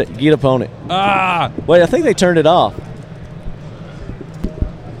 You got to get up on it. Ah! Wait, I think they turned it off.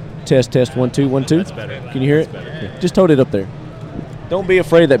 Test 1 2 1 2. That's better. Can you hear it? That's better. Yeah, just hold it up there. Don't be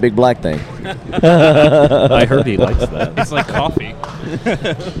afraid of that big black thing. I heard he likes that. It's like coffee.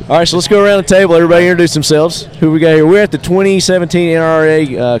 All right, so let's go around the table. Everybody introduce themselves. Who we got here? We're at the 2017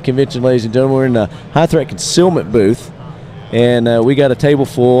 NRAAM convention, ladies and gentlemen. We're in the high threat concealment booth, and we got a table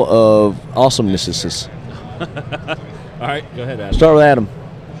full of awesomenesses. All right, go ahead, Adam. Start with Adam.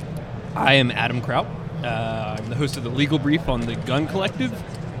 I am Adam Kraut. I'm the host of the Legal Brief on the Gun Collective,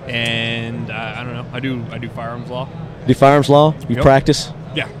 and I don't know. I do firearms law. Do firearms law? You Yep. practice?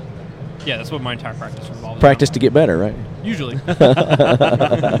 Yeah, that's what my entire practice revolves Practice around. to get better, right? Usually.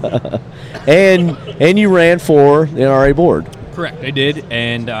 And you ran for the NRA board. Correct, I did,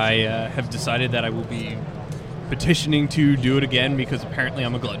 and I have decided that I will be petitioning to do it again because apparently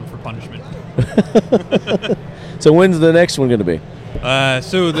I'm a glutton for punishment. So when's the next one going to be?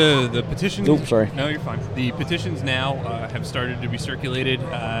 So the petitions. Oops, sorry. No, you're fine. The petitions now have started to be circulated.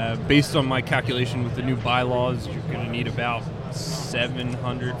 Based on my calculation with the new bylaws, you're going to need about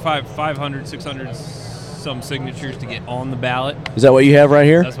 500, 600 some signatures to get on the ballot. Is that what you have right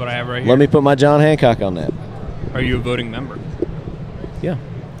here? That's what I have right here. Let me put my John Hancock on that. Are you a voting member? Yeah.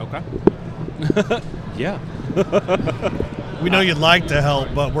 Okay. Yeah. We know you'd like to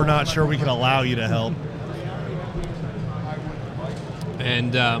help, but we're not sure we can allow you to help.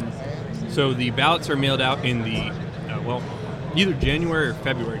 And so the ballots are mailed out in the, either January or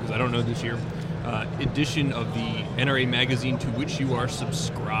February, because I don't know this year, edition of the NRA magazine to which you are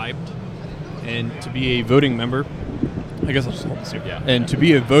subscribed. And to be a voting member, I guess I'll just hold this here. Yeah. And to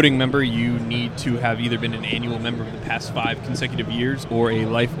be a voting member, you need to have either been an annual member of the past 5 consecutive years or a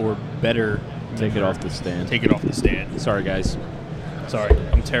life or better Take it member. off the stand. Take it off the stand. Sorry, guys. Sorry,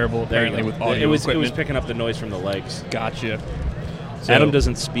 I'm terrible There you apparently go. with audio It was equipment. picking up the noise from the legs. Gotcha. So, Adam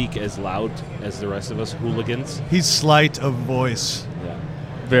doesn't speak as loud as the rest of us hooligans. He's slight of voice. Yeah.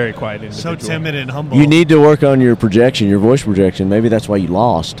 very quiet individual. So timid and humble. You need to work on your projection, your voice projection. Maybe that's why you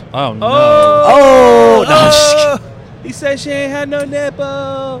lost. Oh no! Oh! Oh! He said she ain't had no nipple.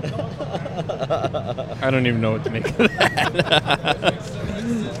 I don't even know what to make of that.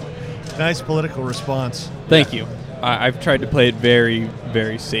 Nice political response. Thank you. I've tried to play it very,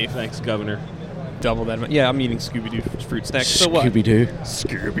 very safe. Thanks, Governor. Double that. Yeah, I'm eating Scooby-Doo fruit snacks. So what? Scooby-Doo.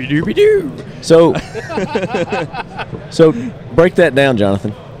 Scooby-Dooby-Doo. So, so break that down,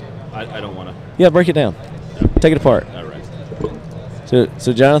 Jonathan. I don't want to. Yeah, break it down. Take it apart. All right.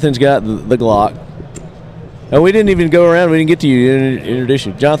 So Jonathan's got the Glock. Oh, we didn't even go around. We didn't get to you. Introduce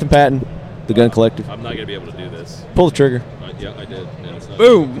you. Jonathan Patton, the Gun Collective. I'm not going to be able to do this. Pull the trigger. Yeah, I did. And it's not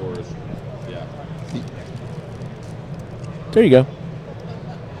Boom. forward. Yeah. There you go.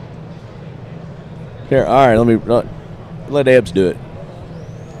 Here, all right. Let Ebbs do it.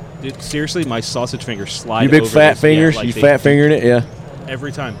 Dude, seriously, my sausage fingers slide. You big over fat this. fingers. Yeah, like you they- fat fingering it. Yeah.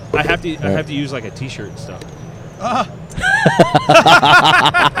 Every time. I have to use like a T-shirt and stuff.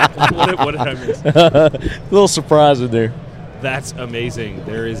 What did I miss? Little surprise in there. That's amazing.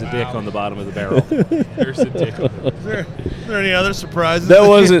 There is a dick on the bottom of the barrel. There's a dick. Is there any other surprises? That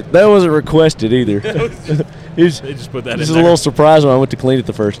wasn't requested either. They just put that in This is a there. little surprise when I went to clean it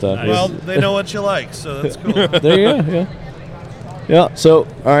the first time. Well, they know what you like, so that's cool. There you go. Yeah. Yeah. So,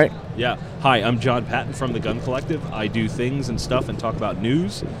 all right. Yeah. Hi, I'm John Patton from the Gun Collective. I do things and stuff and talk about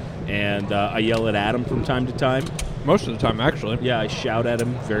news, and I yell at Adam from time to time. Most of the time, actually. Yeah, I shout at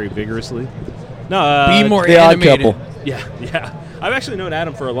him very vigorously. No, Be more The Odd animated. Couple. Yeah. I've actually known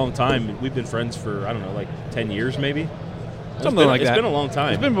Adam for a long time. We've been friends for, I don't know, like 10 years maybe. Something like that. It's been a long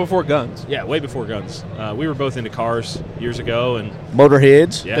time. It's been before guns. Yeah, way before guns. We were both into cars years ago, and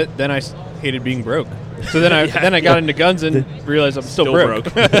Motorheads. yeah, Then I hated being broke. So then I got into guns and realized I'm still broke.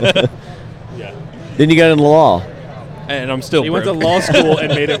 yeah. Then you got into law. And I'm still He broke. went to law school and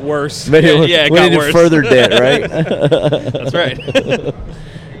made it worse. Made it, Yeah, it went got into worse. further debt, right? That's right.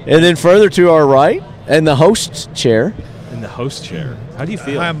 And then further to our right, and the host's chair. In the host chair. How do you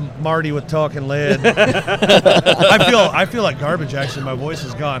feel? I'm Marty with Talking Lead. I feel like garbage. Actually, my voice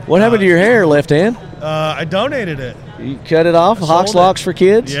is gone. What happened to your hair, left hand? I donated it. You cut it off? I Hawks sold it. Locks for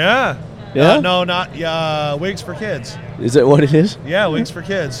kids? Yeah. Yeah? No, not Wigs for Kids. Is that what it is? Yeah, Wigs for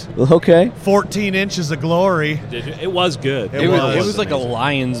Kids. Okay. 14 inches of glory. Did you? It was good. It It was was like a amazing.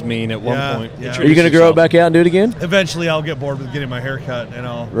 lion's mane at one Yeah, point. yeah. Are you going to grow it back out and do it again? Eventually, I'll get bored with getting my hair cut, and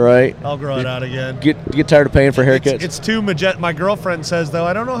Right. I'll grow it out again. Get tired of paying for haircuts? It's too majestic. My girlfriend says, though,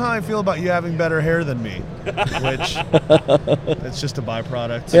 I don't know how I feel about you having better hair than me, which it's just a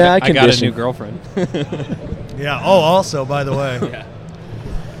byproduct. yeah, I got a condition. new girlfriend. Yeah. Oh, also, by the way, Yeah.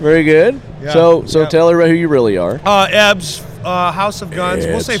 Very good. Yeah, So yeah. tell everybody who you really are. Ebbs, House of Guns.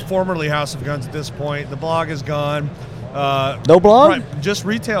 We'll Ebbs. say formerly House of Guns at this point. The blog is gone. No blog? Right, just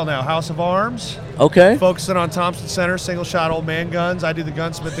retail now. House of Arms. Okay. Focusing on Thompson Center, single shot old man guns. I do the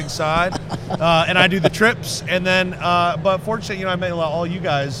gunsmithing side, and I do the trips. And then, but fortunately, I met all you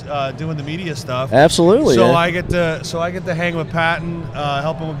guys doing the media stuff. Absolutely. So yeah. I get to hang with Patton,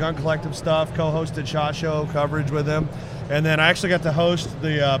 help him with Gun Collective stuff. Co-hosted SHOT Show coverage with him, and then I actually got to host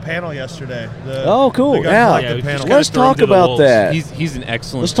the panel yesterday. Oh, cool. The Gun Yeah. Collective we panel. just kinda Let's throw him talk to the about wolves. that. He's an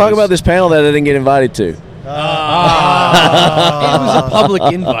excellent. Let's talk host. about this panel that I didn't get invited to. It was a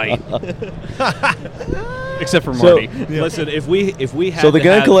public invite. Except for So- Marty. Listen, if we had So the to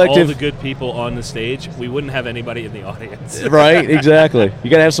Gun have all Collective- the good people on the stage, we wouldn't have anybody in the audience. Right? Exactly. You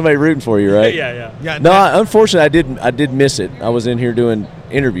got to have somebody rooting for you, right? yeah. Yeah, No, unfortunately, I did miss it. I was in here doing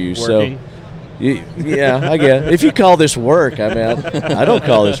interviews. Working. So, yeah, I guess. If you call this work, I mean, I don't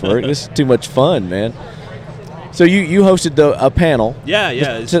call this work. This is too much fun, man. So you hosted a panel. Yeah.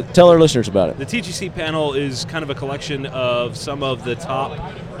 Just tell our listeners about it. The TGC panel is kind of a collection of some of the top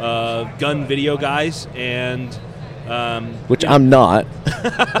gun video guys and Which I'm not.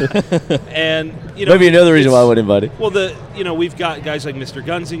 And maybe another reason why I would invite it. Well, we've got guys like Mr.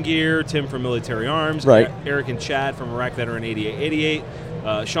 Guns and Gear, Tim from Military Arms, right. Eric and Chad from Iraq Veteran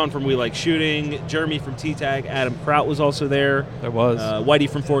 8888, Sean from We Like Shooting, Jeremy from T-Tag, Adam Kraut was also there. There was. Whitey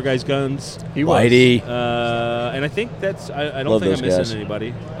from Four Guys Guns. He was. Whitey. And I think that's. I don't Love think I'm missing guys.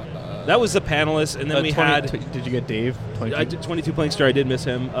 anybody. That was the panelists, and then we had. Did you get Dave? 22 Plankster. I did miss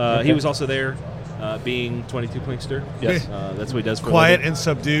him. Okay. He was also there, being 22 Plankster. Yes. That's what he does for quiet a living. and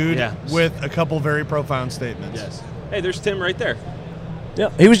subdued, Yeah. with a couple very profound statements. Yes. Hey, there's Tim right there. Yeah,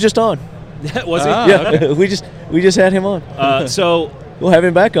 he was just on. Was he? Yeah, Okay. we just had him on. So we'll have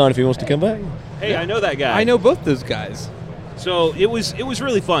him back on if he wants to come back. Hey, I know that guy. I know both those guys. So it was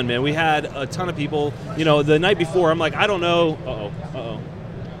really fun, man. We had a ton of people. The night before, I'm like, I don't know. Uh-oh.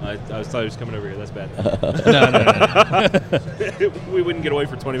 I thought he was coming over here. That's bad. No. We wouldn't get away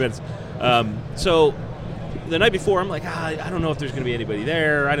for 20 minutes. So the night before, I'm like, I don't know if there's going to be anybody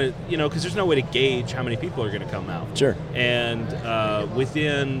there. Because there's no way to gauge how many people are going to come out. Sure. And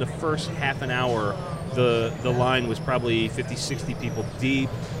within the first half an hour, the line was probably 50, 60 people deep.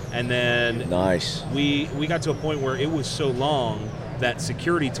 And then nice. We got to a point where it was so long that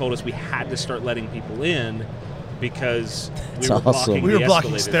security told us we had to start letting people in because we were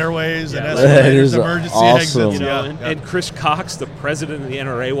blocking stairways and That escalators, is emergency awesome. exits. And Chris Cox, the president of the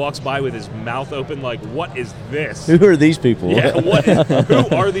NRA, walks by with his mouth open like, what is this? Who are these people? Yeah,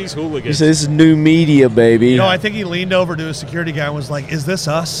 who are these hooligans? He said, this is new media, baby. I think he leaned over to a security guy and was like, is this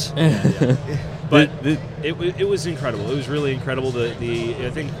us? But it was incredible. It was really incredible. I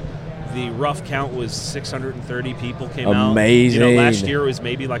think the rough count was 630 people came out. Amazing. Last year it was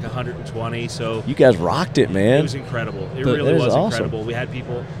maybe like 120. So you guys rocked it, man. It was incredible. It really was awesome. incredible. We had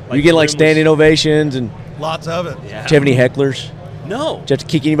people. You get standing ovations and lots of it. Yeah. Did you have any hecklers? No. Did you have to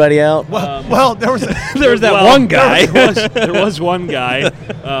kick anybody out? Well, there was that one guy. There was one guy.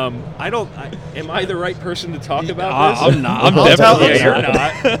 Am I the right person to talk about this? I'm not. I'm definitely you're not.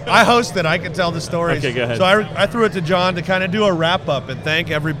 I hosted. I can tell the stories. Okay, go ahead. So I threw it to John to kind of do a wrap up and thank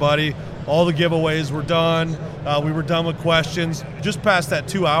everybody. All the giveaways were done. We were done with questions. Just past that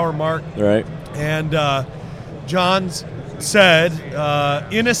 2-hour mark. Right. And John said,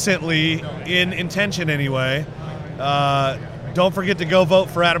 innocently, in intention anyway, don't forget to go vote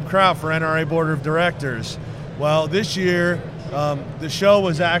for Adam Kraut for NRA Board of Directors. Well, this year, the show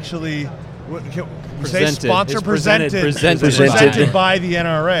was actually presented by the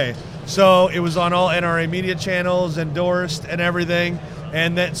NRA. So it was on all NRA media channels, endorsed and everything.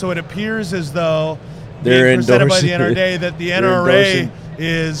 And that, so it appears as though they're presented by the endorsing NRA that the NRA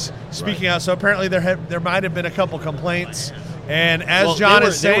is speaking out. So apparently there might have been a couple complaints. And as John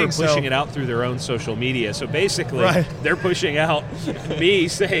is saying, they were pushing it out through their own social media. So basically, Right. they're pushing out me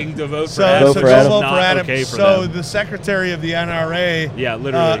saying to vote for So Adam. go vote for Adam. Okay for so them. the secretary of the NRA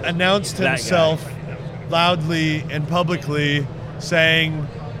literally announced that himself loudly and publicly saying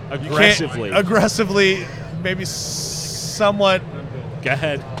aggressively, maybe somewhat. Go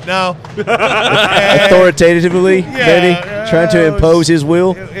ahead. No. Authoritatively, maybe trying to impose his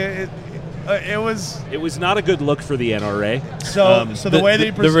will. It was not a good look for the NRA. So the way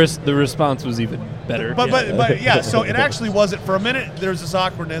they the response was even better. But yeah, so it actually wasn't. For a minute, there was this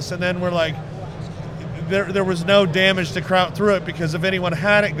awkwardness, and then we're like, there was no damage to Kraut through it because if anyone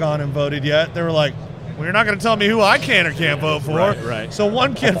hadn't gone and voted yet, they were like, well, you're not going to tell me who I can or can't vote for. Right. So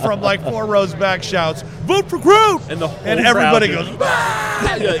one kid from like 4 rows back shouts, "Vote for Kraut!" And everybody goes, it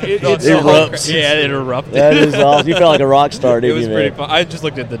erupts. Yeah, it erupted. That is awesome. You felt like a rock star, didn't It was you, pretty man? fun. I just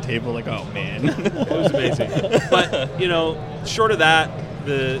looked at the table like, oh man. It was amazing. But short of that,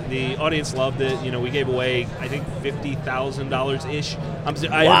 the audience loved it. We gave away I think $50,000 ish. I have no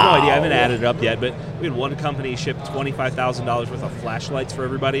idea. I haven't added it up yet, but we had one company ship $25,000 worth of flashlights for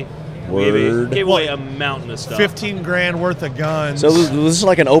everybody. We gave away a mountain of stuff. $15,000 worth of guns. So this is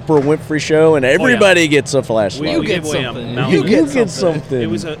like an Oprah Winfrey show, and everybody gets a flashlight. We gave away a mountain. You get something. It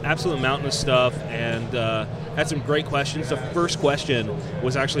was an absolute mountain of stuff, and had some great questions. The first question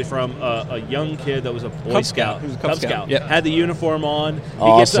was actually from a young kid that was a Boy Scout. He was a Cub Scout. Yep. Had the uniform on. He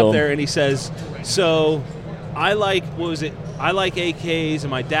Awesome. gets up there and he says, so I like, I like AKs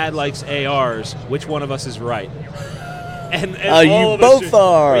and my dad likes ARs. Which one of us is right? And all you of both us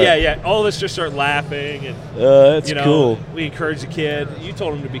are. Yeah. All of us just start laughing, and that's cool. We encouraged the kid. You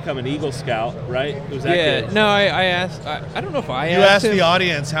told him to become an Eagle Scout, right? Was that kid? No, I asked. I don't know if I asked. You asked him. the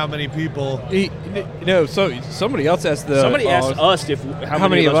audience how many people. So somebody else asked the. Somebody asked us how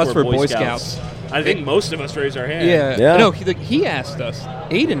many of us were Boy Scouts. I think most of us raised our hand. Yeah. No, he asked us.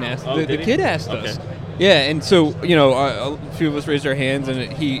 Aiden asked. The kid asked us. Yeah, and so a few of us raised our hands,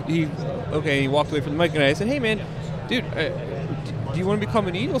 and he walked away from the mic, and I said, "Hey, man, dude, do you want to become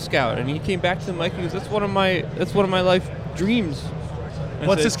an Eagle Scout? And he came back to the mic and goes, that's one of my life dreams.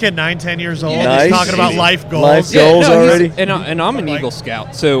 What's this kid, 9-10 years old? Nice. He's talking about life goals. Life goals already? And I'm an Eagle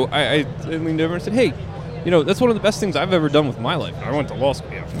Scout. So I leaned over and said, hey, that's one of the best things I've ever done with my life. I went to law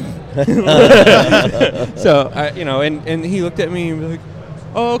school. So, and he looked at me and was like,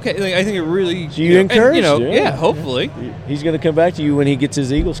 oh, okay. Like, I think it really... So you encouraged him. Yeah, hopefully. He's going to come back to you when he gets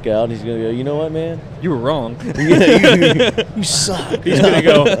his Eagle Scout, and he's going to go, you know what, man? You were wrong. You suck. He's going to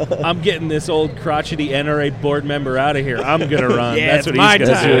go, I'm getting this old crotchety NRA board member out of here. I'm going to run. Yeah, that's what my he's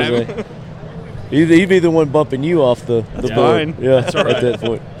going to do. He'd be the one bumping you off the board. Fine. Yeah, That's all right. at that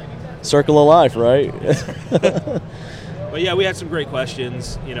point. Circle of life, right? But yeah, we had some great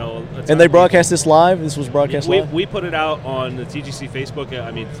questions. And they broadcast this live? This was broadcast live? We put it out on the TGC Facebook.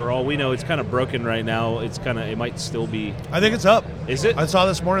 I mean, for all we know, it's kind of broken right now. It might still be. I think it's up. Is it? I saw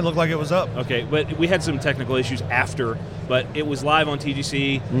this morning. It looked like it was up. Okay, but we had some technical issues after, but it was live on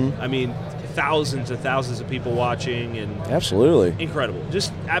TGC. Mm-hmm. I mean, thousands and thousands of people watching, and absolutely incredible,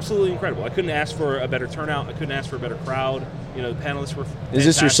 just absolutely incredible. I couldn't ask for a better turnout. I couldn't ask for a better crowd. The panelists were fantastic. Is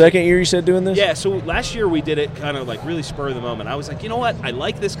this your second year you said doing this? Yeah, so last year we did it kind of like really spur of the moment. I was like, you know what? I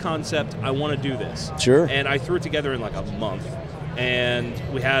like this concept. I want to do this. Sure. And I threw it together in like a month. And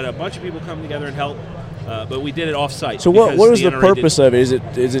we had a bunch of people come together and help. But we did it off-site. So what was the purpose of it? Is it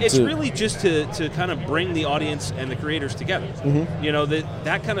it's really just to kind of bring the audience and the creators together. Mm-hmm.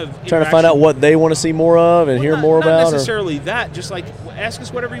 That kind of trying to find out what they want to see more of and hear more about? Not necessarily that. Just like ask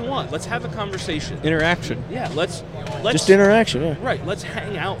us whatever you want. Let's have a conversation. Interaction. Yeah, let's just interaction, yeah. Right, let's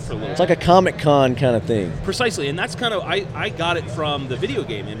hang out for a little It's like a Comic-Con kind of thing. Precisely, and that's kind of, I got it from the video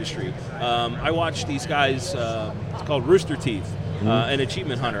game industry. I watched these guys, it's called Rooster Teeth, and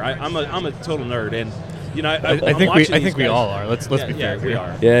Achievement Hunter. I'm a total nerd, and I think we all are. Let's be fair. We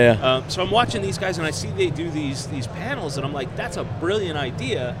are. Yeah. So I'm watching these guys, and I see they do these panels, and I'm like, that's a brilliant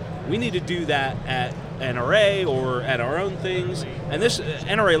idea. We need to do that at NRA or at our own things. And this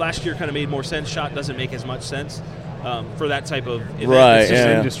NRA last year kind of made more sense. SHOT doesn't make as much sense for that type of event. Right. It's just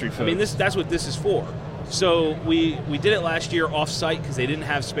industry folks. I mean, that's what this is for. So we did it last year off-site because they didn't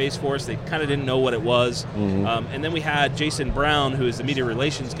have space for us. They kind of didn't know what it was. Mm-hmm. And then we had Jason Brown, who is the media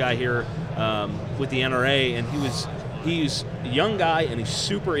relations guy here with the NRA, and he's a young guy and he's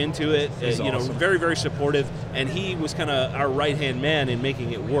super into it. Awesome. Very, very supportive. And he was kind of our right-hand man in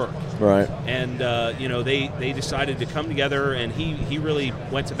making it work. Right. And they decided to come together, and he really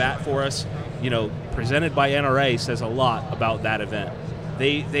went to bat for us. Presented by NRA says a lot about that event.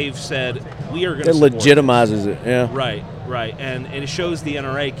 They've said we are going to. It legitimizes it, yeah. Right, and it shows the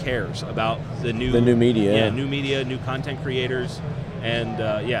NRA cares about the new media, yeah, new media, new content creators, and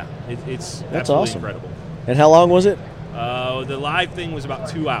it's that's absolutely awesome. incredible. And how long was it? The live thing was about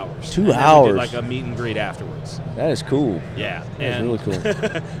 2 hours. 2 and hours. Then we did like a meet and greet afterwards. That is cool. Yeah, that's really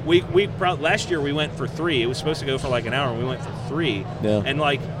cool. Last year we went for 3. It was supposed to go for like an hour, and we went for 3. Yeah, and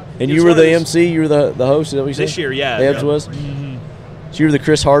like. And you were the MC. You were the host. Is that what you said? This year, yeah. Ebbs was. Mm-hmm. So you were the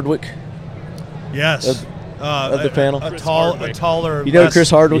Chris Hardwick. Yes. Of the panel. A taller. You know who Chris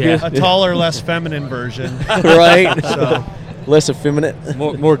Hardwick is? A taller, less feminine version. Right. So less effeminate.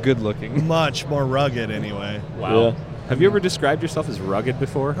 More good looking. Much more rugged, anyway. Wow. Yeah. Have you ever described yourself as rugged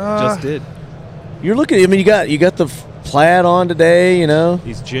before? Just did. You're looking. I mean, you got the plaid on today.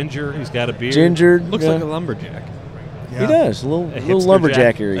 He's ginger. He's got a beard. Gingered. Looks like a lumberjack. Yeah. He does. A little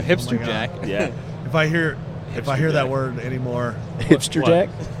lumberjackery. A hipster jack. Yeah. If I hear that word anymore. Hipster jack?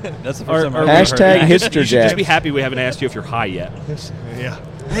 That's the first time I've Hashtag heard it. hipster You should jack. just be happy we haven't asked you if you're high yet. Yeah.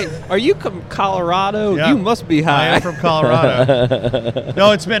 Hey, are you from Colorado? Yeah. You must be high. I am from Colorado.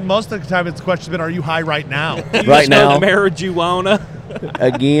 No, it's been most of the time. The question's been, are you high right now? Right now. Marijuana.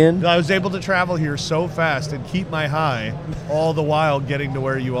 Again. I was able to travel here so fast and keep my high, all the while getting to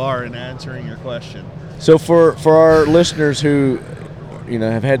where you are and answering your question. So for our listeners who,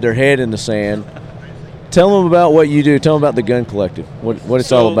 have had their head in the sand, tell them about what you do. Tell them about the Gun Collective. What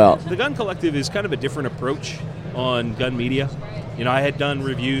it's all about. The Gun Collective is kind of a different approach on gun media. I had done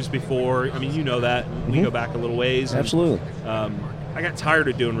reviews before. I mean, you know that. We go back a little ways. Absolutely. I got tired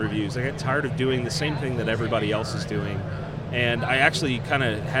of doing reviews. I got tired of doing the same thing that everybody else is doing. And I actually kind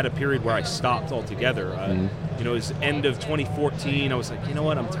of had a period where I stopped altogether. It was end of 2014. I was like, you know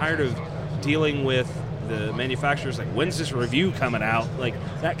what? I'm tired of dealing with the manufacturers. Like, when's this review coming out? Like,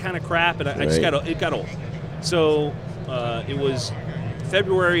 that kind of crap. And it got old. So it was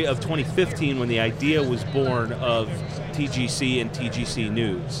February of 2015 when the idea was born of TGC and TGC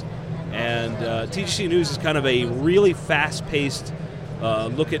News. And TGC News is kind of a really fast-paced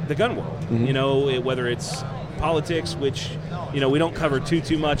look at the gun world. Whether it's politics, which we don't cover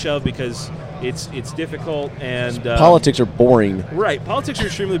too much of because It's difficult, and politics are boring. Right, politics are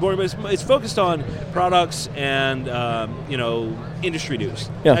extremely boring, but it's focused on products and industry news.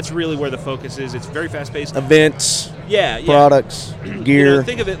 Yeah. That's really where the focus is. It's very fast paced. Events. Yeah. Products. Gear.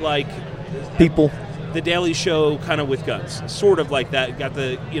 Think of it like people. The Daily Show, kind of with guns, sort of like that. Got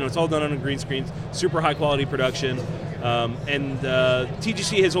the it's all done on a green screen, super high quality production. And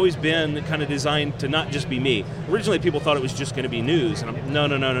TGC has always been kind of designed to not just be me. Originally, people thought it was just going to be news, and I'm,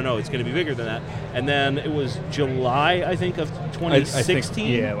 no, it's going to be bigger than that. And then it was July, I think, of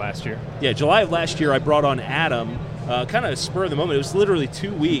 2016. Last year. Yeah, July of last year, I brought on Adam, kind of spur of the moment. It was literally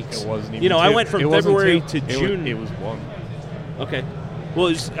 2 weeks. It wasn't even I two. went from It wasn't February two. to June. It was one. Okay.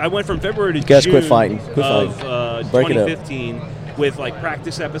 Well, I went from February to You guys June quit fighting. of Break it up. 2015 with like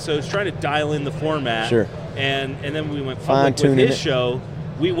practice episodes, trying to dial in the format. Sure. And then we went public with Fine-tuning his it. show.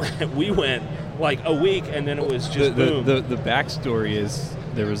 We went like a week, and then it was just boom. The backstory is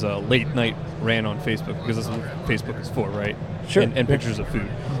there was a late night ran on Facebook, because that's what Facebook is for, right? Sure. And pictures of food.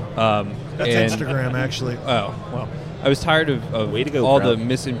 That's and- Instagram, actually. Oh, well. I was tired of Way to go, all Brown. the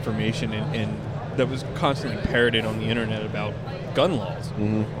misinformation and that was constantly parroted on the internet about gun laws.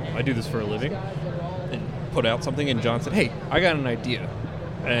 Mhm. I do this for a living, and put out something, and John said, "Hey, I got an idea,"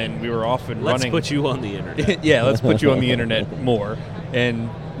 and we were off and Let's running. put you on the internet. Yeah, let's put you on the internet more, and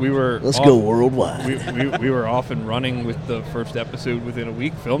we were. Let's off- go worldwide. We were off and running with the first episode within a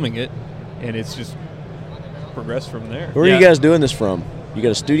week, filming it, and it's just progressed from there. Where are you guys doing this from? You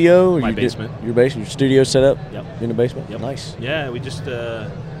got a studio? My basement. Your basement? Your studio set up? Yep. In the basement? Yep. Nice. Yeah, we just, I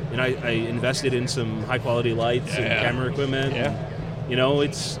invested in some high quality lights and camera equipment. Yeah. And,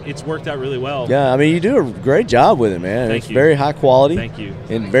 it's worked out really well. Yeah, I mean, you do a great job with it, man. Thank it's you. very high quality. Thank you.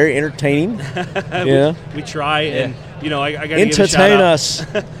 And very entertaining. Yeah. We try, and I got to Entertain us.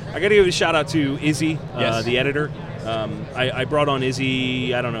 I got to give a shout out to Izzy, Yes. the editor. I brought on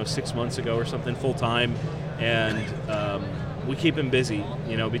Izzy, 6 months ago or something, full time, and we keep him busy.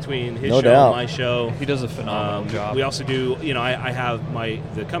 Between his No show doubt. and my show, He does a phenomenal job. We also do. I have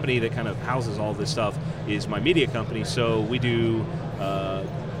the company that kind of houses all this stuff is my media company. So we do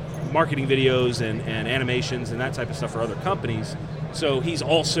marketing videos and animations and that type of stuff for other companies. So he's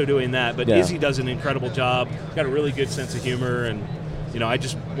also doing that. But Yeah. Izzy does an incredible job. Got a really good sense of humor, and I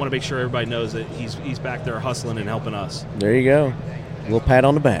just want to make sure everybody knows that he's back there hustling and helping us. There you go. A little pat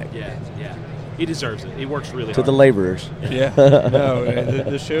on the back Yeah. He deserves it. He works really to hard. the laborers. Yeah. No,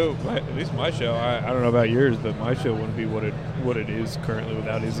 the show, at least my show, I don't know about yours, but my show wouldn't be what it is currently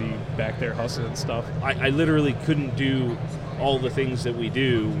without Izzy back there hustling and stuff. I literally couldn't do all the things that we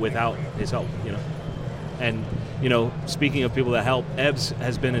do without his help, And, speaking of people that help, Ebbs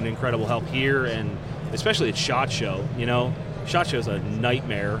has been an incredible help here, and especially at SHOT Show, SHOT Show's a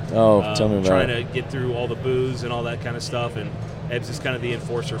nightmare. Oh, tell me about trying it. to get through all the booze and all that kind of stuff, and Ebbs is kind of the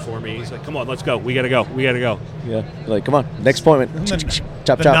enforcer for me. He's like, come on, let's go. We got to go. Yeah. Like, come on. Next appointment. Chop,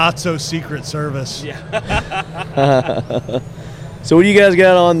 The chop. not so secret service. Yeah. So what do you guys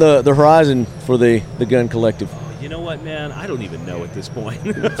got on the horizon for the Gun Collective? You know what, man? I don't even know at this point.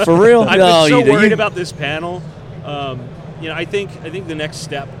 For real? I've No, been so you do. worried about this panel. I think the next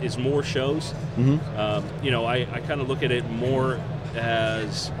step is more shows. Mm-hmm. I kind of look at it more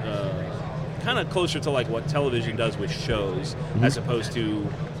as kind of closer to like what television does with shows, Mm-hmm. as opposed to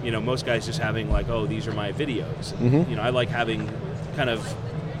most guys just having like, oh, these are my videos. Mhm. I like having kind of.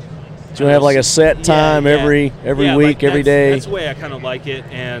 So you have like a set time every Yeah, week, like every day. That's the way I kind of like it,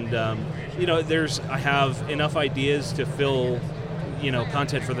 and I have enough ideas to fill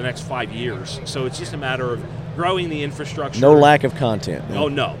content for the next 5 years. So it's just a matter of growing the infrastructure. No lack of content. Oh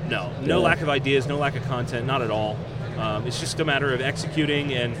no Yeah. lack of ideas, no lack of content, not at all. It's just a matter of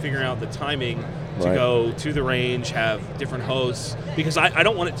executing and figuring out the timing to Right. go to the range, have different hosts, because I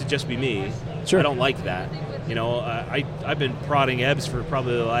don't want it to just be me. Sure. I don't like that. I've been prodding Ebbs for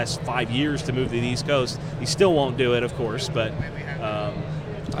probably the last 5 years to move to the East Coast. He still won't do it, of course, but I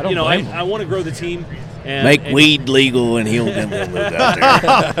don't blame him. I want to grow the team. And, Make and- weed legal and he'll get move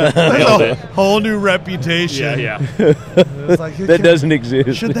out there. Whole new reputation. Yeah. It's like, That doesn't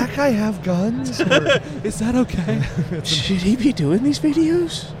exist. Should that guy have guns? Or- Is that okay? Should he be doing these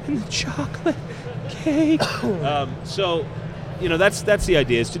videos? Chocolate cake. So, that's the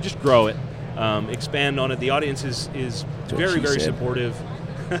idea, is to just grow it, expand on it. The audience is what very, she very said. supportive,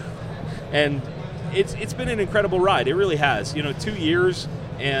 and it's been an incredible ride. It really has. 2 years,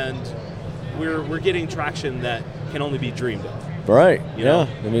 and we're getting traction that can only be dreamed of. Right. You Yeah. know?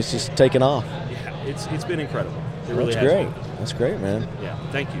 I mean, it's just taking off. Yeah, it's been incredible. It really That's has great. been. That's great, man. Yeah,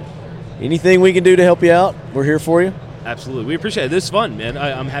 thank you. Anything we can do to help you out, we're here for you. Absolutely. We appreciate it. This is fun, man.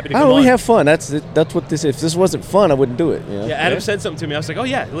 I'm happy to come Oh, on. we have fun. That's what this. If this wasn't fun, I wouldn't do it. You know? Yeah, Adam said something to me. I was like, oh,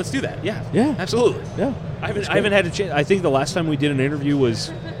 yeah, let's do that. Yeah. Yeah. Absolutely. Yeah. I haven't had a chance. I think the last time we did an interview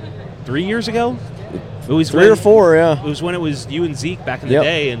was 3 years ago. It was 3 or 4, yeah. It was when it was you and Zeke back in the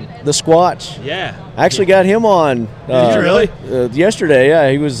day. And the Squatch. Yeah. I actually got him on. Did you really? Yesterday, yeah.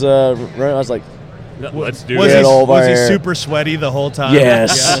 He was, I was like, let's do was it. Was he super sweaty the whole time?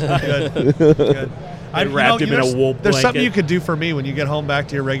 Yes. Yeah. Good. I wrapped him in a wool There's something blanket. you could do for me when you get home back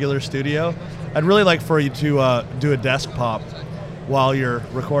to your regular studio. I'd really like for you to do a desk pop while you're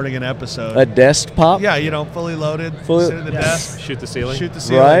recording an episode. a desk pop? Yeah, fully loaded. Sit at the desk. Shoot the ceiling. Shoot the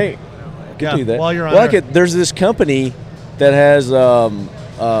ceiling. Right? I could Yeah, do that. while you're on well, there. there's this company that has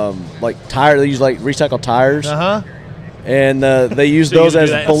like tire. They use like recycled tires. Uh-huh. And they use So you those can as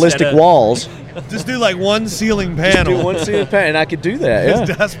do that ballistic instead of- walls. Just do like one ceiling Just panel. do one ceiling panel, and I could do that. His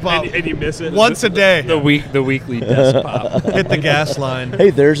Yeah. desk pop. And you miss it. Once a day. The weekly desk pop. Hit the gas line.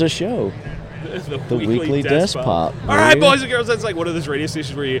 Hey, there's a show. The weekly desk pop. All right, Maybe. boys and girls, that's like one of those radio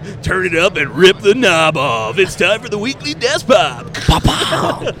stations where you turn it up and rip the knob off. It's time for the weekly desk pop.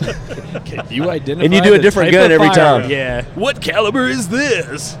 Can you identify? And you do a the different type gun of every firearm? time. Yeah. What caliber is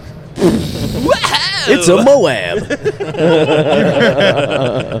this? It's a Moab.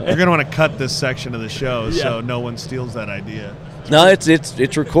 You're gonna want to cut this section of the show so no one steals that idea. No,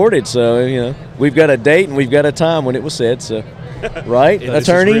 it's recorded, so we've got a date and we've got a time when it was said. So, right, Yeah, this is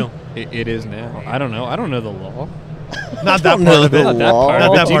attorney? real. It is now. I don't know. I don't know the law. Not that don't part know of the it. Not that law. part.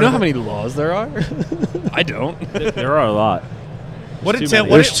 Not that Do you part know of how it. many laws there are? I don't. There are a lot. What did too Tim, many.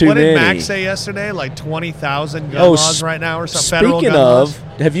 what There's did, too what did many. Max say yesterday? Like 20,000 gun Oh, laws right now or something? Federal Speaking gun laws?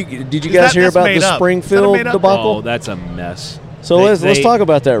 of, did you Is guys hear that's about made the up? Springfield Is that made up? debacle? Oh, that's a mess. So let's talk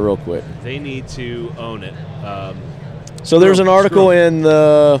about that real quick. They need to own it. So there's an article in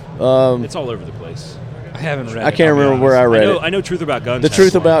the It's all over the place. I haven't read it. I can't I'll be remember where I honest. read I know Truth About Guns. The has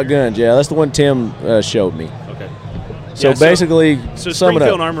Truth one. About Guns. Yeah, that's the one Tim showed me. Okay. So Yeah, basically, so sum it up.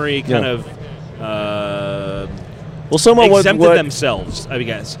 Springfield Armory kind Yeah. of Well, someone exempted themselves, I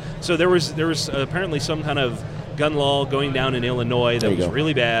guess. So there was apparently some kind of gun law going down in Illinois that There you was go.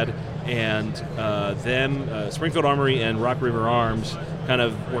 really bad, and Springfield Armory and Rock River Arms kind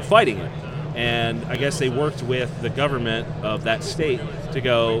of were fighting it. And I guess they worked with the government of that state to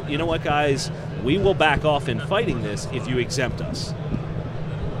go, you know what, guys, we will back off in fighting this if you exempt us.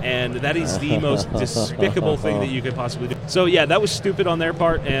 And that is the most despicable thing that you could possibly do. So, yeah, that was stupid on their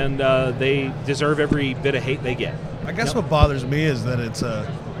part, and they deserve every bit of hate they get. I guess what bothers me is that it's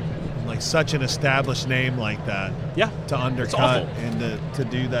such an established name like that. Yeah. To It's undercut awful. and to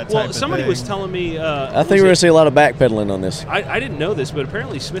do that type Well, of somebody thing. was telling me. I think we're going to see a lot of backpedaling on this. I didn't know this, but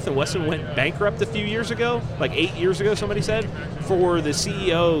apparently Smith & Wesson went bankrupt a few years ago, like 8 years ago, somebody said, for the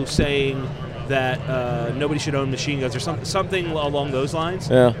CEO saying that nobody should own machine guns or something along those lines.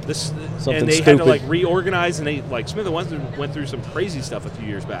 Yeah. And they had to reorganize, and they Smith & Wesson went through some crazy stuff a few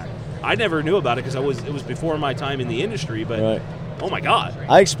years back. I never knew about it because it was before my time in the industry, but Right. oh my God.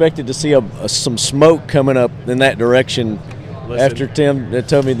 I expected to see some smoke coming up in that direction after Tim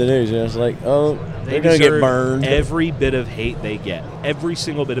told me the news. I was like, oh, They they're going to get deserve burned. every bit of hate they get. Every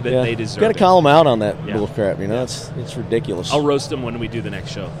single bit of it they deserve. Got to it. call them out on that Yeah. bull crap. It's ridiculous. I'll roast them when we do the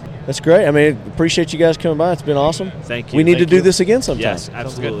next show. That's great. I mean, appreciate you guys coming by. It's been awesome. Thank you. We need to Thank do you. this again sometime. Yes,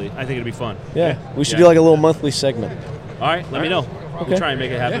 absolutely. I think it'd be fun. Yeah, we should do like a little monthly segment. All right, let me know. Okay. We'll try and make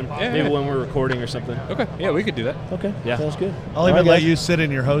it happen. Yeah, Maybe when we're recording or something. Okay. Yeah, we could do that. Okay. Yeah. Sounds good. I'll All even right, let guys. you sit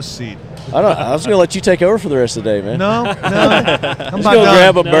in your host seat. I was going to let you take over for the rest of the day, man. No, I'm Just about go done.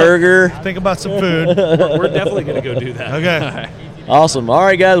 grab a burger. Think about some food. We're definitely going to go do that. Okay. Awesome. All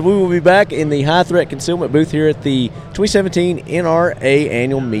right, guys, we will be back in the High Threat Concealment booth here at the 2017 NRA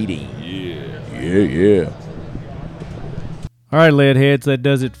annual meeting. Yeah. All right, Leadheads, that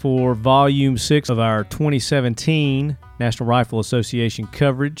does it for Volume 6 of our 2017 National Rifle Association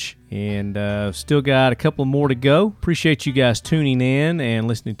coverage. And still got a couple more to go. Appreciate you guys tuning in and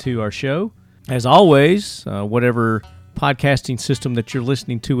listening to our show. As always, whatever podcasting system that you're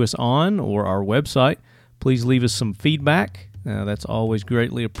listening to us on or our website, please leave us some feedback. That's always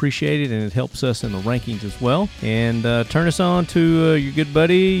greatly appreciated, and it helps us in the rankings as well. And turn us on to your good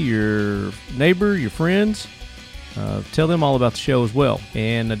buddy, your neighbor, your friends. Tell them all about the show as well.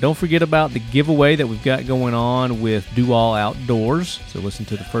 And don't forget about the giveaway that we've got going on with Do All Outdoors. So listen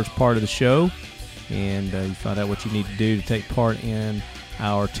to the first part of the show, and you find out what you need to do to take part in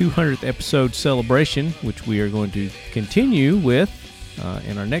our 200th episode celebration, which we are going to continue with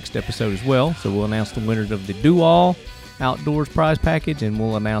in our next episode as well. So we'll announce the winners of the Do All Outdoors prize package, and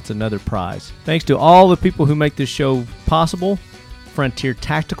we'll announce another prize. Thanks to all the people who make this show possible. Frontier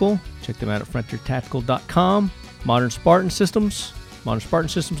Tactical, check them out at frontiertactical.com. Modern Spartan Systems,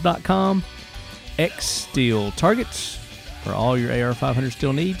 modernspartansystems.com. X Steel Targets for all your AR-500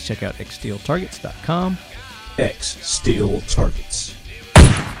 steel needs. Check out xsteeltargets.com. X Steel Targets.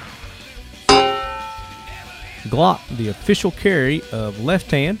 Glock, the official carry of Left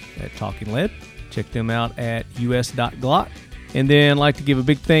Hand at Talking Lead. Check them out at us.glock. And then I'd like to give a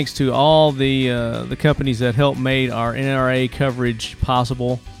big thanks to all the companies that helped made our NRA coverage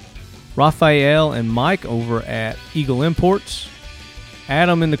possible. Raphael and Mike over at Eagle Imports.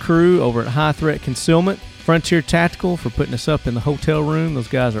 Adam and the crew over at High Threat Concealment. Frontier Tactical for putting us up in the hotel room. Those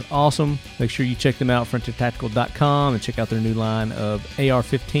guys are awesome. Make sure you check them out, frontiertactical.com, and check out their new line of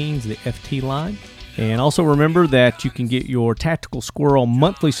AR-15s, the FT line. And also remember that you can get your Tactical Squirrel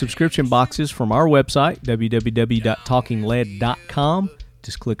monthly subscription boxes from our website, www.talkingled.com.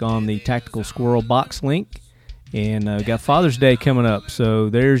 Just click on the Tactical Squirrel box link. And we got Father's Day coming up, so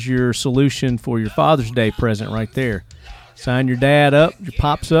there's your solution for your Father's Day present right there. Sign your dad up, your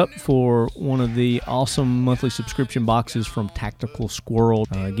pops up for one of the awesome monthly subscription boxes from Tactical Squirrel.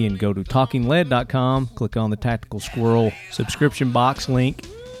 Again, go to talkingled.com, click on the Tactical Squirrel subscription box link,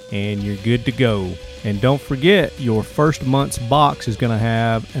 and you're good to go. And don't forget, your first month's box is going to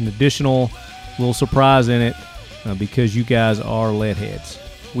have an additional little surprise in it because you guys are leadheads.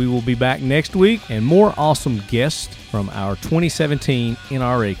 We will be back next week and more awesome guests from our 2017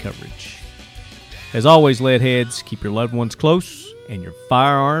 NRA coverage. As always, leadheads, keep your loved ones close and your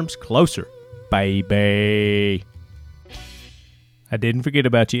firearms closer, baby. I didn't forget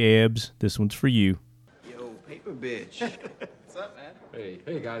about you, Ebbs. This one's for you. Yo, paper bitch. What's up, man?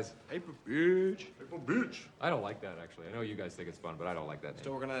 Hey guys. Paper bitch. Paper bitch. I don't like that, actually. I know you guys think it's fun, but I don't like that name.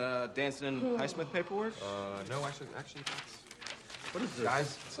 So we're gonna dance in Highsmith paperwork? No, actually, that's... What is this?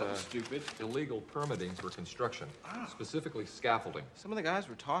 Guys, it's stupid. Illegal permitting for construction, specifically scaffolding. Some of the guys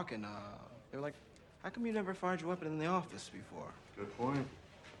were talking, they were like, how come you never fired your weapon in the office before? Good point.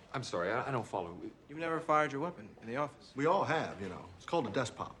 I'm sorry, I don't follow. You've never fired your weapon in the office? We all have, you know. It's called a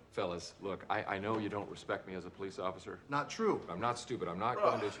desk pop. Fellas, look, I know you don't respect me as a police officer. Not true. I'm not stupid. I'm not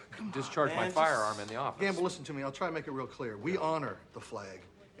going to discharge my firearm in the office. Gamble, listen to me. I'll try to make it real clear. We honor the flag,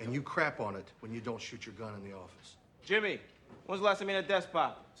 and you crap on it when you don't shoot your gun in the office. Jimmy, when's the last time you had a desk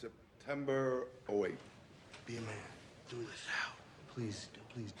pop? September 08. Be a man. Do this now. Please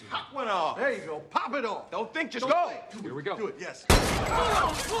do it. Pop one off. There you go. Pop it off. Don't think, just Don't go. think. Here we go. Do it, yes. You did it!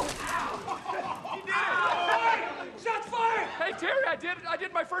 Shots fired! Hey, Terry, I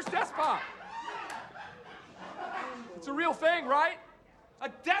did my first desk pop. It's a real thing, right? A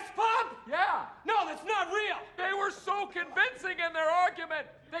desk pop? Yeah. No, that's not real. They were so convincing in their argument,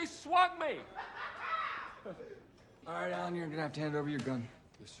 they swung me. All right, Alan, you're gonna have to hand over your gun.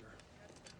 Yes, sir.